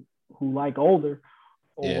who like older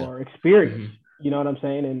or experienced. You know what I'm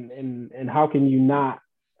saying? And how can you not?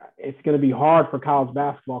 It's going to be hard for college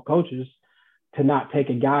basketball coaches to not take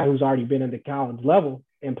a guy who's already been at the college level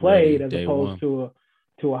and played, as opposed to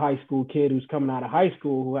a high school kid who's coming out of high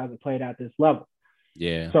school who hasn't played at this level.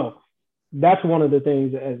 Yeah. So that's one of the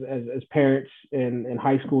things as parents and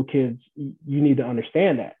high school kids, you need to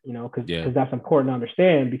understand that, you know, because that's important to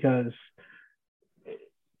understand, because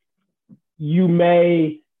you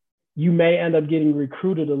may end up getting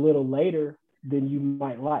recruited a little later than you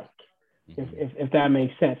might like, if that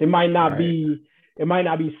makes sense. It might not be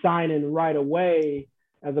signing right away,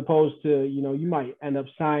 as opposed to, you know, you might end up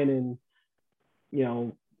signing, you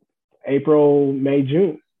know, April, May,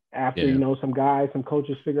 June, after, you know, some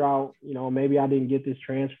coaches figure out, you know, maybe I didn't get this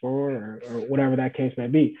transfer or whatever that case may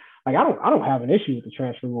be. Like, I don't have an issue with the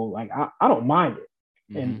transfer rule. Like, I don't mind it.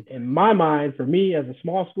 And in my mind, for me as a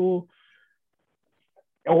small school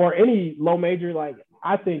or any low major, like,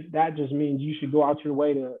 I think that just means you should go out your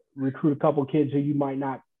way to recruit a couple of kids who you might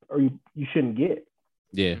not, or you shouldn't get.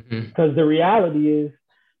 Yeah. Because the reality is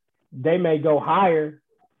they may go higher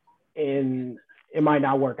and it might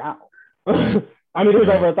not work out. I mean, there's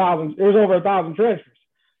over 1,000 transfers.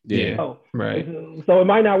 Yeah. So it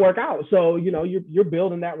might not work out. So, you know, you're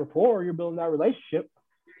building that rapport, you're building that relationship.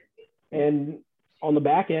 And on the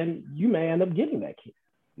back end, you may end up getting that kid.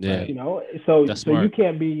 Yeah. You know, so you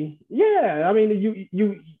can't be, I mean,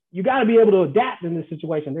 you got to be able to adapt in this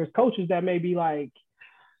situation. There's coaches that may be like,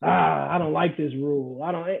 I don't like this rule.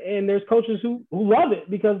 And there's coaches who love it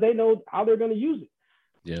because they know how they're going to use it.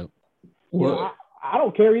 Yeah. Well, I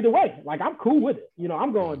don't care either way. Like, I'm cool with it. You know,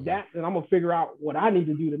 I'm going to adapt and I'm going to figure out what I need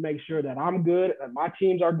to do to make sure that I'm good and my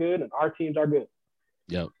teams are good and our teams are good.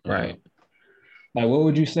 Yep. Right. Like, what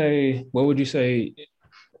would you say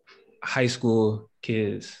high school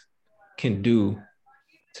kids can do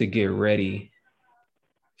to get ready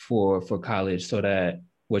for college, so that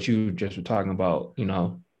what you just were talking about, you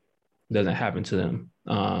know, doesn't happen to them,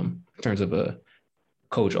 in terms of a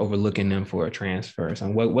coach overlooking them for a transfer? So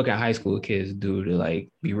what can high school kids do to, like,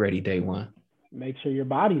 be ready day one? Make sure your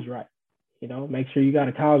body's right. You know, make sure you got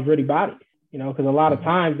a college ready body, you know, because a lot of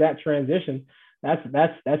times that transition, that's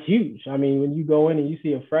huge. I mean, when you go in and you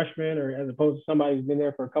see a freshman, or as opposed to somebody who's been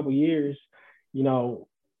there for a couple of years, you know,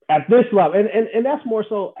 at this level, and that's more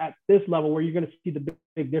so at this level where you're going to see the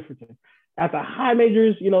big differences. At the high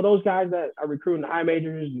majors, you know, those guys that are recruiting high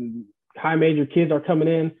majors and high major kids are coming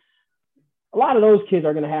in, a lot of those kids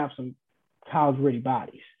are going to have some college ready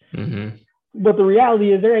bodies. But the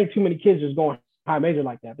reality is there ain't too many kids just going high major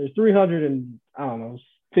like that. There's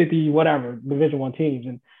 350 whatever Division I teams,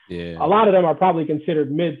 and a lot of them are probably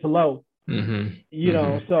considered mid to low. You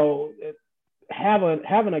know, so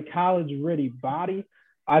having a college ready body,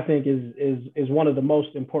 I think is one of the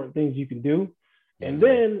most important things you can do. And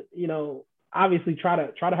then, you know, obviously try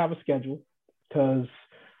to have a schedule, because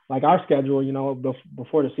like our schedule, you know,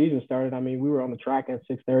 before the season started, I mean, we were on the track at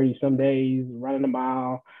 6:30 some days, running a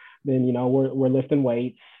mile. Then, you know, we're lifting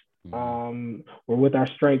weights. We're with our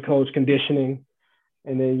strength coach, conditioning,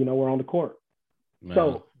 and then, you know, we're on the court.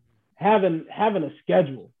 So having a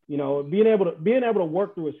schedule, you know, being able to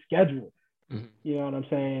work through a schedule, you know what I'm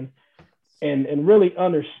saying, and really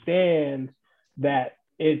understand that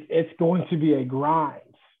it's going to be a grind.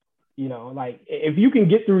 You know, like, if you can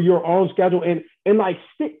get through your own schedule and like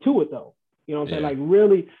stick to it though, you know what I'm saying? Like,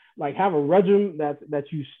 really, like, have a regimen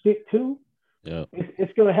that you stick to.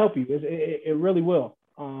 It's going to help you. It really will.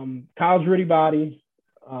 College ready body.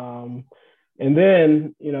 And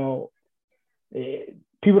then, you know,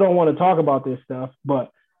 people don't want to talk about this stuff,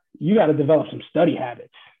 but you got to develop some study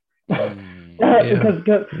habits. Because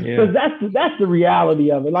that's the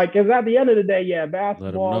reality of it. Like, because at the end of the day,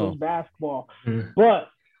 basketball is basketball, but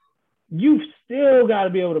you still got to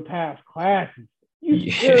be able to pass classes.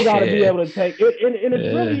 You still got to be able to take it, and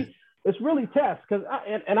it's really tough, because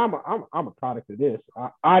I'm a product of this.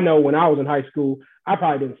 I know when I was in high school, I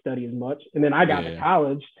probably didn't study as much, and then I got to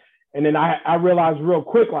college, and then I realized real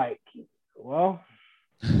quick, like, well,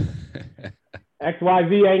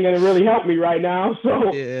 XYZ ain't gonna really help me right now, so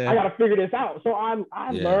I got to figure this out. So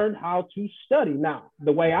I learned how to study. Now,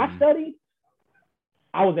 the way I studied,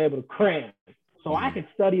 I was able to cram. So I could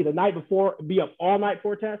study the night before, be up all night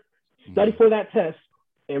for a test, study for that test,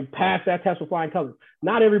 and pass that test with flying colors.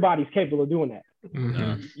 Not everybody's capable of doing that.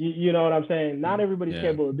 You know what I'm saying? Not everybody's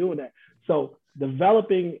capable of doing that. So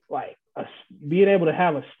developing, like, being able to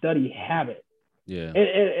have a study habit.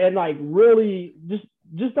 And like, really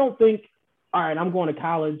just don't think, all right, I'm going to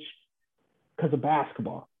college because of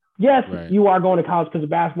basketball. Yes, you are going to college because of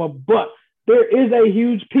basketball, but there is a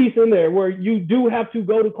huge piece in there where you do have to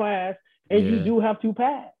go to class and you do have to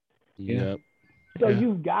pass. So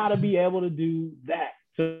you've got to be able to do that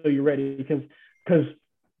so you're ready, because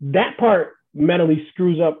that part mentally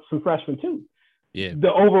screws up some freshmen too. Yeah.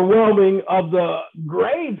 The overwhelming of the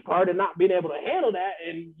grades part and not being able to handle that,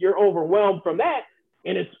 and you're overwhelmed from that,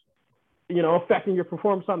 and it's, you know, affecting your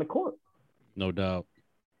performance on the court. No doubt.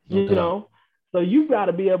 You know, so you've got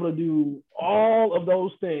to be able to do all of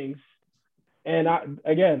those things. And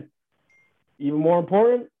again, even more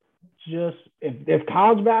important, just if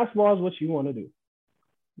college basketball is what you want to do,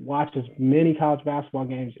 watch as many college basketball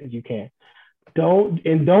games as you can. Don't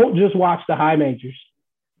just watch the high majors.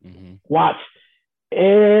 Mm-hmm. Watch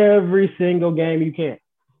every single game you can.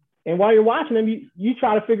 And while you're watching them, you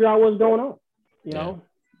try to figure out what's going on. You know,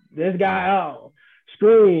 this guy,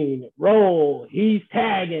 screen, roll, he's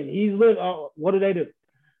tagging, what do they do?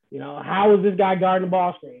 You know, how is this guy guarding the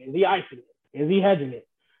ball screen? Is he icing it? Is he hedging it?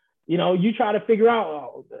 You know, you try to figure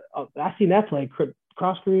out, I seen that play,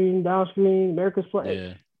 cross screen, down screen, America's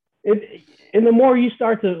play. Yeah. And the more you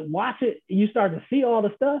start to watch it, you start to see all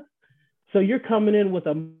the stuff. So you're coming in with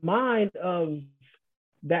a mind of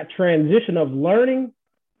that transition of learning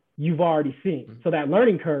you've already seen. So that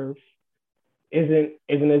learning curve isn't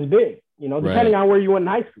as big, you know, depending on where you went in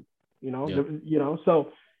high school, you know. You know,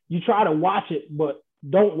 so you try to watch it, but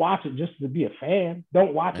don't watch it just to be a fan.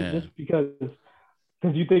 Don't watch it just because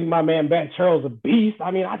you think my man Ben Charles is a beast.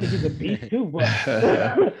 I mean, I think he's a beast too, but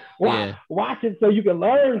watch it so you can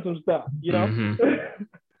learn some stuff, you know. Mm-hmm.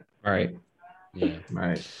 Right. Yeah.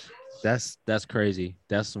 Right. That's crazy.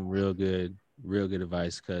 That's some real good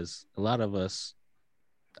advice, because a lot of us,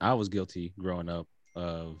 I was guilty growing up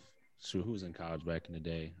of who was in college back in the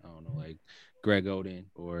day. I don't know, like Greg Oden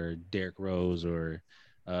or Derrick Rose, or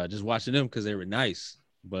just watching them because they were nice,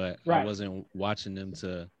 but I wasn't watching them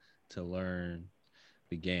to learn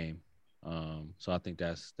the game. So I think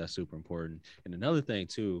that's super important. And another thing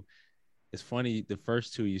too, it's funny, the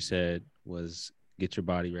first two you said was get your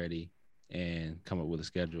body ready and come up with a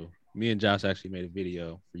schedule. Me and Josh actually made a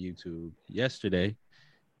video for YouTube yesterday,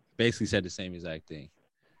 basically said the same exact thing.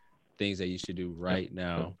 Things that you should do right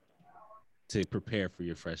now to prepare for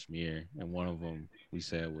your freshman year. And one of them we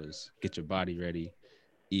said was get your body ready,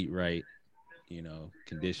 eat right, you know,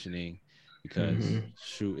 conditioning, because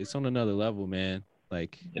shoot, it's on another level, man.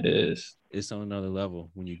 Like it is. It's on another level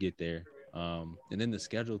when you get there. And then the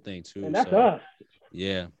schedule thing too. And that's us.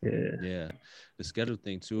 Yeah. The schedule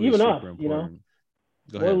thing too even is super us, important. You know,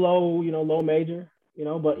 Go ahead. We're low major, you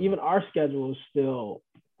know, but even our schedule is still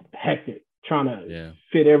hectic, trying to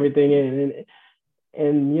fit everything in.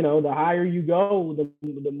 And you know, the higher you go,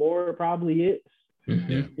 the more it probably is.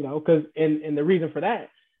 You know, because and the reason for that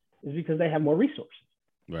is because they have more resources.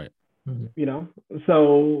 Right. You know,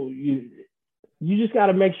 so you just got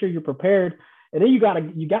to make sure you're prepared, and then you got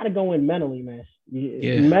to go in mentally, man.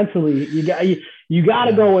 Mentally, you got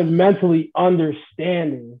to go in mentally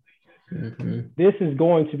understanding. This is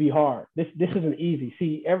going to be hard. This isn't easy.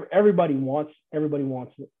 See, everybody wants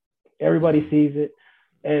it. Everybody sees it,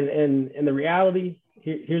 and the reality.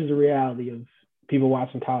 Here's the reality of people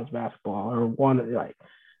watching college basketball, or one, like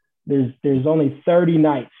there's only 30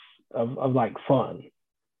 nights of like fun.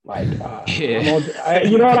 Like,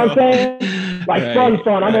 you know what I'm saying? Like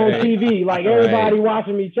fun. I'm on TV. Like everybody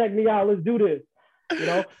watching me, check me out. Let's do this. You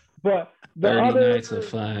know, but the 30 other nights of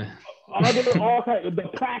fun. all kinds of the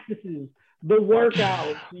practices, the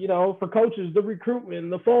workouts. You know, for coaches, the recruitment,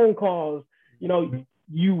 the phone calls. You know,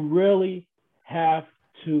 you really have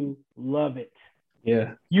to love it.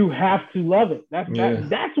 Yeah, you have to love it. That's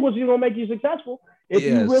what's gonna make you successful. If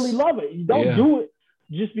you really love it, you don't do it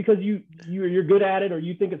just because you're good at it or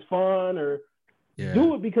you think it's fun, or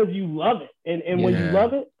do it because you love it. And when you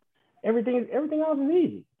love it, everything else is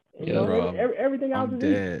easy. You know, everything else is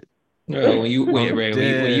easy. When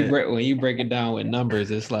you break it down with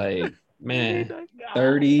numbers, it's like, man,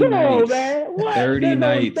 30 nights. Man. What? 30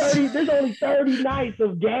 nights. There's only 30 nights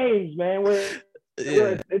of games, man. Let's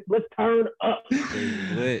turn up.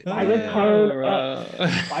 Let's turn up.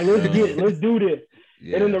 Let's do this.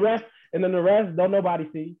 And then the rest, don't nobody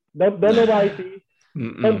see. Don't nobody see.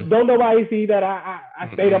 Don't nobody see that I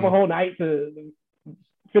stayed up a whole night to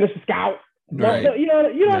finish the scout. Right. You know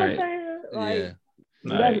what I'm saying?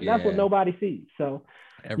 Like, that's what nobody sees. So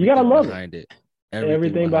you gotta love it.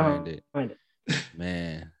 Everything behind it.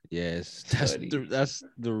 Man, yes, that's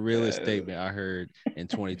the realest statement I heard in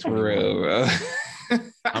 2020. Real, bro.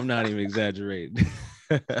 I'm not even exaggerating.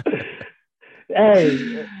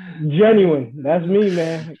 Hey, genuine. That's me,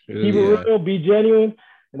 man. Keep it real, be genuine,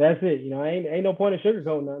 and that's it. You know, ain't no point in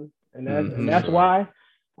sugarcoating nothing, and that's why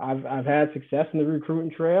I've had success in the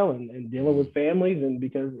recruiting trail and dealing with families,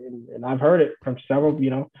 and I've heard it from several,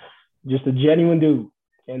 you know, just a genuine dude.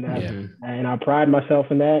 And and I pride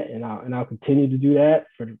myself in that, and I'll continue to do that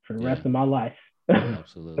for the rest of my life.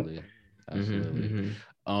 Absolutely.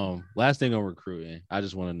 Last thing on recruiting, I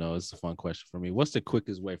just want to know, it's a fun question for me. What's the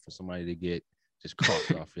quickest way for somebody to get just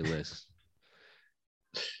crossed off your list?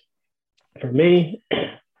 For me,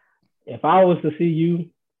 if I was to see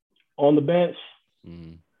you on the bench,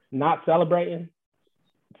 not celebrating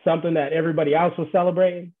something that everybody else was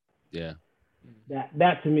celebrating,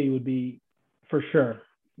 that to me would be for sure.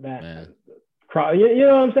 That you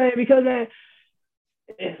know what I'm saying? Because man,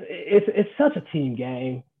 it's such a team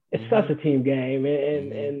game. It's such a team game,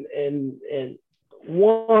 and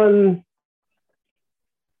one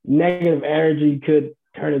negative energy could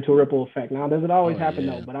turn into a ripple effect. Now, does it always happen?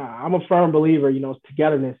 No, but I'm a firm believer.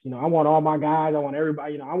 Togetherness. I want all my guys. I want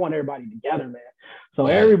everybody. I want everybody together, man. So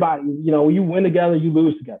everybody, you win together, you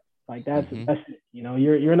lose together. Like that's it.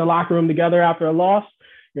 You're in the locker room together after a loss.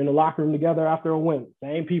 You're in the locker room together after a win.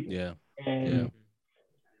 Same people. Yeah. And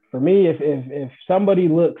for me, if somebody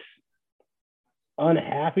looks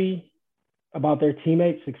unhappy about their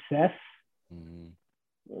teammates' success,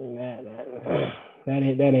 that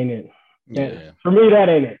ain't it. For me, that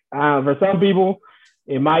ain't it. For some people,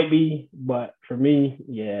 it might be, but for me,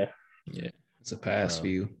 it's a pass for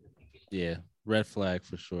you. Yeah, red flag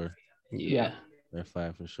for sure. Yeah, red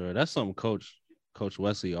flag for sure. That's something Coach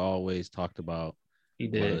Wesley always talked about. He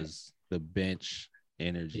did. Was the bench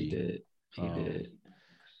energy. He did.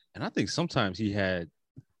 And I think sometimes he had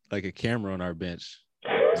like a camera on our bench.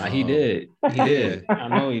 He did. I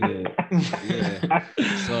know he did. Yeah.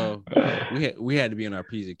 So we had to be on our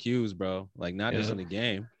P's and Q's, bro. Like not just in the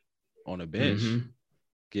game, on the bench,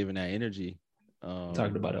 giving that energy.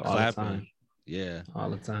 Talked about it all the time. Yeah. All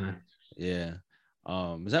the time. Yeah.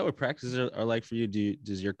 Is that what practices are like for you?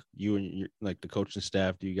 Does you and your like the coaching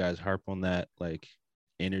staff, do you guys harp on that like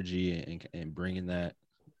energy and bringing that?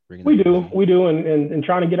 We do, and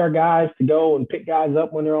trying to get our guys to go and pick guys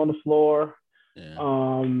up when they're on the floor. Yeah.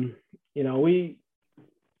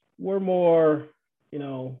 We're more,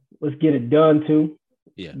 let's get it done too.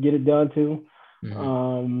 Yeah. Get it done too.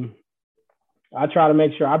 I try to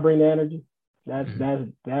make sure I bring the energy. That's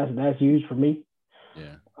huge for me.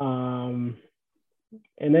 Yeah. And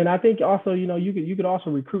then I think also, you could also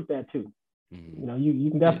recruit that too. You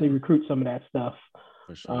can definitely recruit some of that stuff.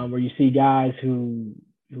 For sure. Where you see guys who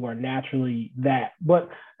are naturally that. But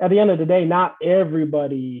at the end of the day, not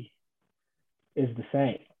everybody is the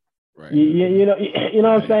same. Right. You know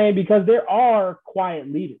what I'm saying? Because there are quiet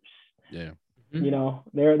leaders. Yeah.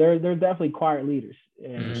 They're definitely quiet leaders.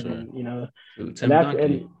 And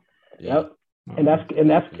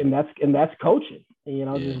that's coaching.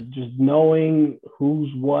 Just knowing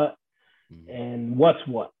who's what and what's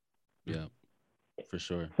what. Yeah. For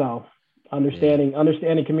sure. So understanding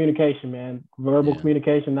communication, man. Verbal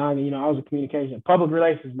communication. I was a public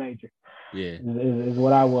relations major. Yeah. Is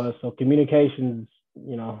what I was. So communications,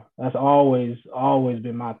 that's always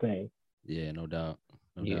been my thing. Yeah, no doubt.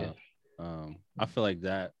 No doubt. I feel like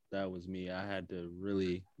that was me. I had to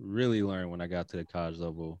really, really learn when I got to the college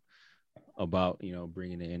level about,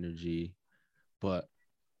 bringing the energy, but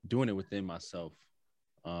doing it within myself.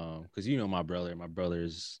 Because, my brother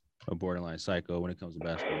is a borderline psycho when it comes to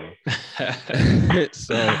basketball.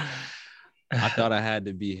 So I thought I had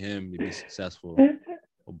to be him to be successful,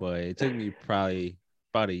 but it took me probably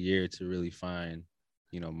about a year to really find,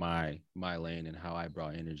 my lane and how I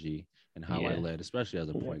brought energy and how I led, especially as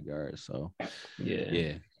a point guard. So for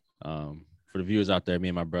the viewers out there, me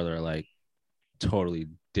and my brother are like totally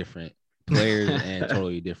different players and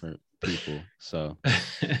totally different people. So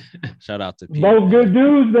shout out to Pete, both good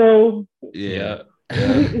dudes though. Yeah.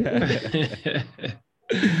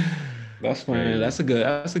 That's funny. That's a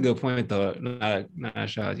good point though. Not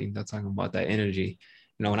shouting, not talking about that energy.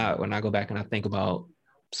 When I go back and I think about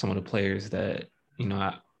some of the players that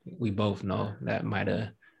we both know that might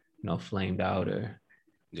have flamed out or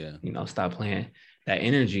stopped playing, that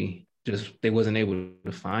energy just they wasn't able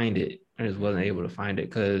to find it. I just wasn't able to find it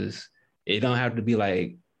because it don't have to be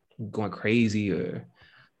like going crazy or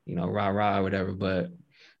rah rah or whatever, but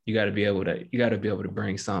you got to be able to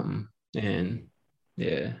bring something. And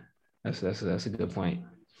that's a good point.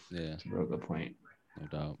 Yeah, it's a real good point. No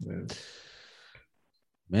doubt.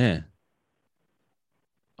 Man,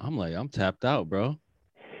 I'm tapped out, bro.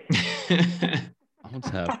 I'm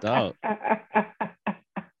tapped out.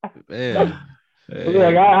 Man.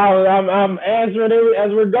 Like I'm answering it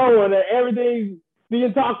as we're going, and everything's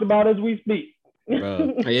being talked about as we speak.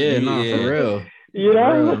 Bro. For real.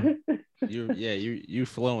 You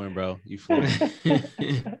flowing, bro. You flowing.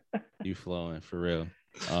 You flowing for real.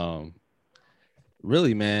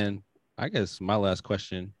 Really, man. I guess my last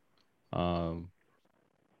question. You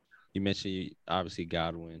mentioned obviously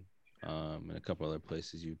Godwin, and a couple other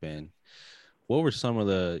places you've been. What were some of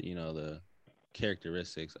the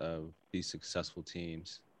characteristics of these successful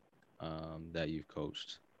teams that you've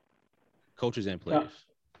coached, coaches and players?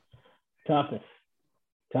 Toughness,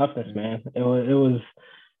 man. It was,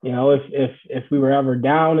 if we were ever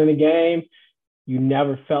down in a game, you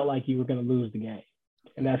never felt like you were going to lose the game,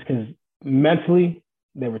 and that's because mentally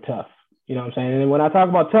they were tough. You know what I'm saying? And when I talk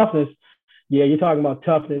about toughness, yeah, you're talking about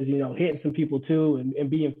toughness, hitting some people too and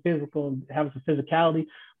being physical and having some physicality.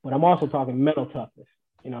 But I'm also talking mental toughness.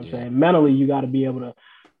 You know what I'm saying? Mentally, you got to be able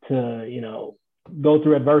to go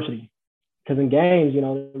through adversity. Because in games,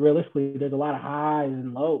 realistically, there's a lot of highs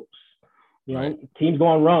and lows. Teams go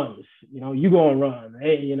on runs. You go on run.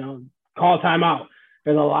 Hey, call timeout.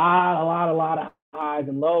 There's a lot of highs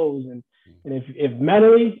and lows. And if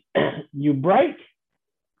mentally you break,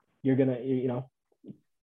 you're gonna, you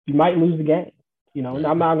might lose the game. And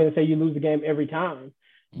I'm not gonna say you lose the game every time,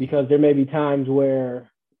 because there may be times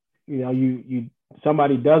where, you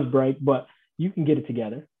somebody does break, but you can get it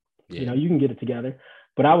together. You can get it together.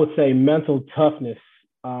 But I would say mental toughness.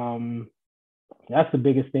 That's the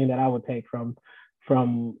biggest thing that I would take from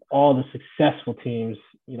all the successful teams,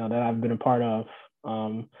 that I've been a part of.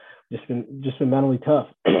 Just been mentally tough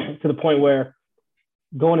to the point where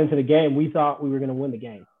going into the game, we thought we were going to win the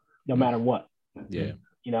game, no matter what. Yeah.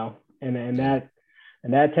 And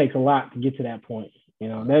that takes a lot to get to that point.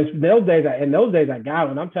 Those days I got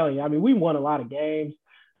when I'm telling you, I mean, we won a lot of games,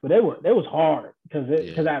 but it was hard because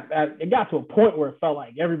it got to a point where it felt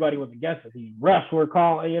like everybody was against us. These refs were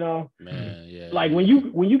calling, Man, yeah. Like when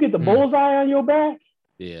you get the bullseye on your back.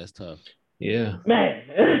 Yeah, it's tough. Yeah. Man.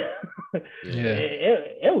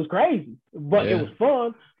 It was crazy, but it was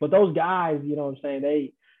fun. But those guys, you know what I'm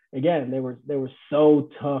saying? They were so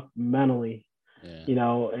tough mentally,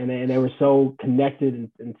 and they were so connected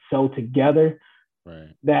and so together, right?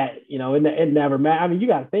 That it never mattered. I mean, you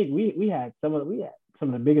got to think we had some of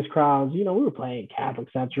the biggest crowds. We were playing Catholic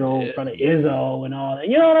Central in front of Izzo and all that.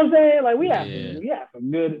 You know what I'm saying? Like we had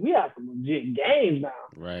some legit games now.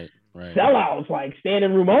 Right. Sellouts, like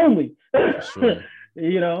standing room only. Sure.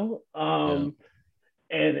 And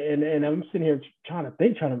I'm sitting here trying to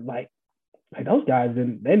like those guys,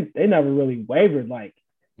 and they never really wavered. Like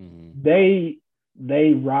they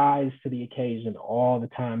rise to the occasion all the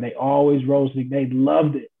time. They always rose. They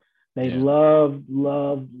loved it. They love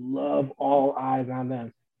all eyes on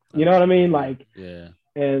them. You know what I mean? Like,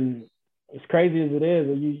 and as crazy as it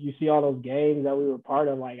is, you see all those games that we were part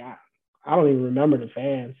of. Like I don't even remember the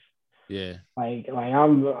fans. Yeah. Like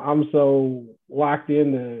I'm so locked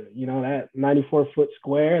into that 94-foot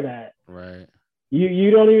square that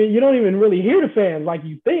you don't even really hear the fans like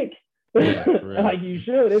you think. Like you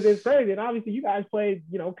should. It's crazy. And obviously you guys played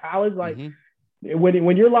college, like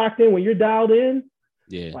when you're locked in, when you're dialed in,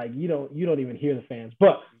 like you don't even hear the fans.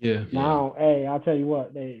 But now, hey, I'll tell you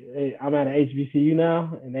what, I'm at an HBCU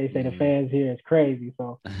now, and they say the fans here is crazy.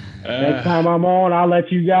 So next time I'm on, I'll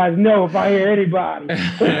let you guys know if I hear anybody.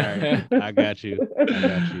 Right. I got you.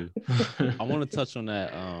 I want to touch on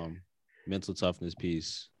that mental toughness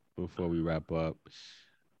piece before we wrap up.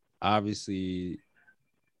 Obviously,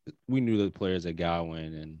 we knew the players at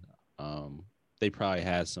Godwin, and they probably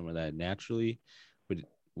had some of that naturally. But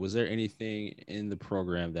was there anything in the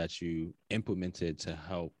program that you implemented to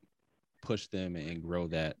help push them and grow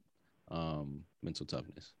that mental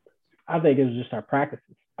toughness? I think it was just our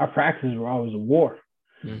practices. Our practices were always a war.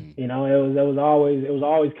 Mm-hmm. It was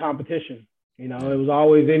always competition. It was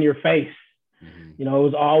always in your face. Mm-hmm. It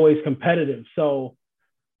was always competitive. So,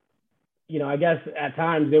 I guess at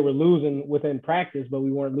times they were losing within practice, but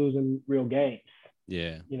we weren't losing real games.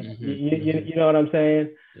 Yeah. You know what I'm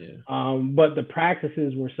saying? Yeah. But the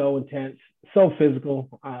practices were so intense, so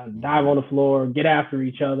physical, dive on the floor, get after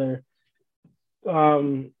each other.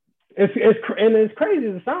 It's crazy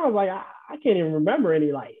as it sounds. Like I can't even remember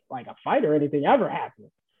any like a fight or anything ever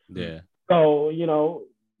happening. Yeah. So,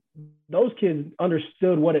 those kids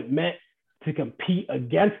understood what it meant to compete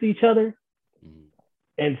against each other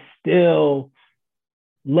and still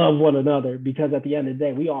love one another, because at the end of the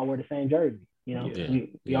day, we all wear the same jersey. We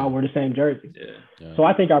all wear the same jersey. Yeah. So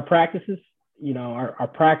I think our practices, our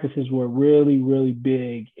practices were really, really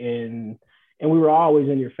big and we were always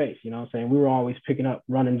in your face, what I'm saying? We were always picking up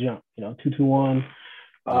run and jump, 2-2-1,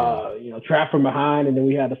 trap from behind, and then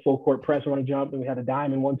we had the full court press run and jump, and we had a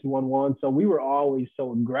diamond 1-2-1-1. So we were always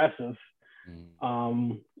so aggressive.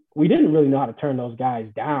 We didn't really know how to turn those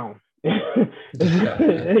guys down. You know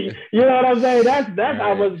what I'm saying? That's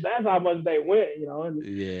how much they went,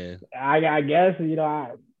 and I guess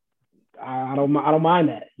I don't mind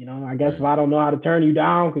that. You know, I guess Right. if I don't know how to turn you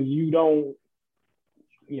down because you don't,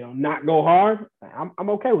 not go hard, I'm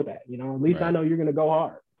okay with that. You know, at least I Right. know you're gonna go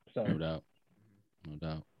hard. So No doubt. No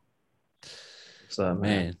doubt. What's up,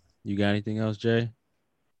 Man, you got anything else, Jay?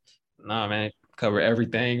 Nah, man, cover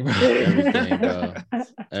everything, bro. Everything, bro.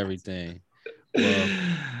 Everything. Well,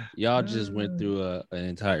 y'all just went through an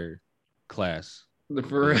entire class.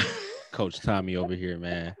 For real. Coach Tommy over here,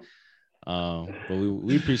 man. But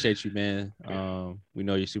we appreciate you, man. We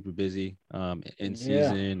know you're super busy in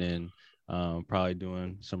season and probably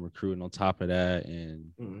doing some recruiting on top of that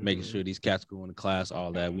and making sure these cats go into class,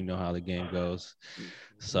 all that. We know how the game goes.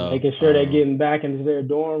 So making sure they're getting back into their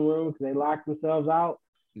dorm room because they locked themselves out.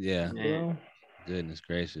 Yeah. You know? Goodness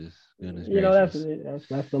gracious. Goodness you know, gracious.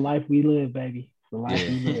 that's the life we live, baby. It's the life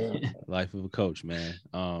we live. Life of a coach, man.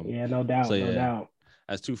 Yeah, no doubt, no doubt.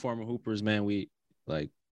 As two former hoopers, man, we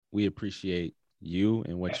appreciate you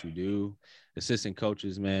and what you do. Assistant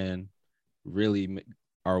coaches, man, really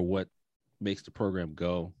are what makes the program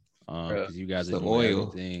go. Because you guys are doing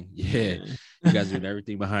everything. Yeah, you guys are doing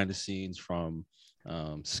everything behind the scenes from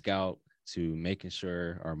scout to making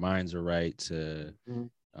sure our minds are right to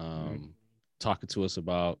talking to us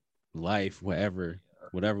about life, whatever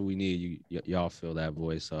we need. Y'all feel that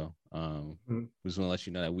voice. So we just want to let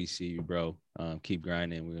you know that we see you, bro. Keep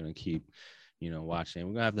grinding. We're gonna keep watching.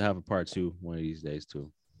 We're gonna have a part 2 one of these days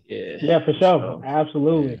too. Yeah, for sure.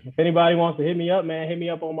 Absolutely. Yeah. If anybody wants to hit me up, man, hit me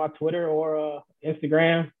up on my Twitter or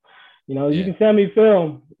Instagram. You can send me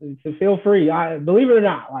film. So feel free. I believe it or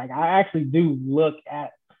not, like I actually do look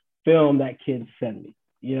at film that kids send me.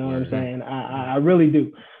 You know what I'm saying? I really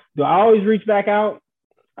do. Do I always reach back out?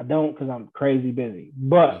 I don't because I'm crazy busy.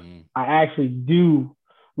 But I actually do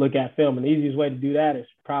look at film. And the easiest way to do that is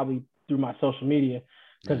probably through my social media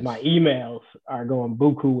because my emails are going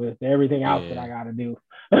buku with everything else that I got to do.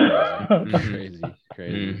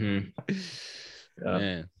 Crazy.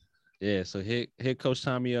 Man. Yeah, so hit Coach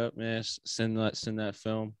Tommy up, man. Send that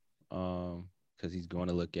film because he's going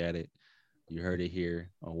to look at it. You heard it here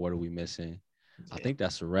on What Are We Missing? I think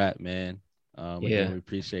that's a wrap, man. Again, we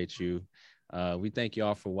appreciate you. We thank you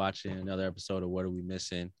all for watching another episode of What Are We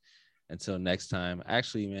Missing? Until next time.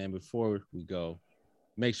 Actually, man, before we go,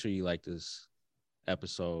 make sure you like this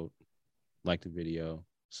episode, like the video,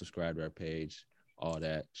 subscribe to our page, all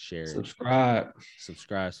that, share it. Subscribe.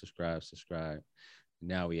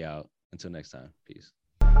 Now we out. Until next time. Peace.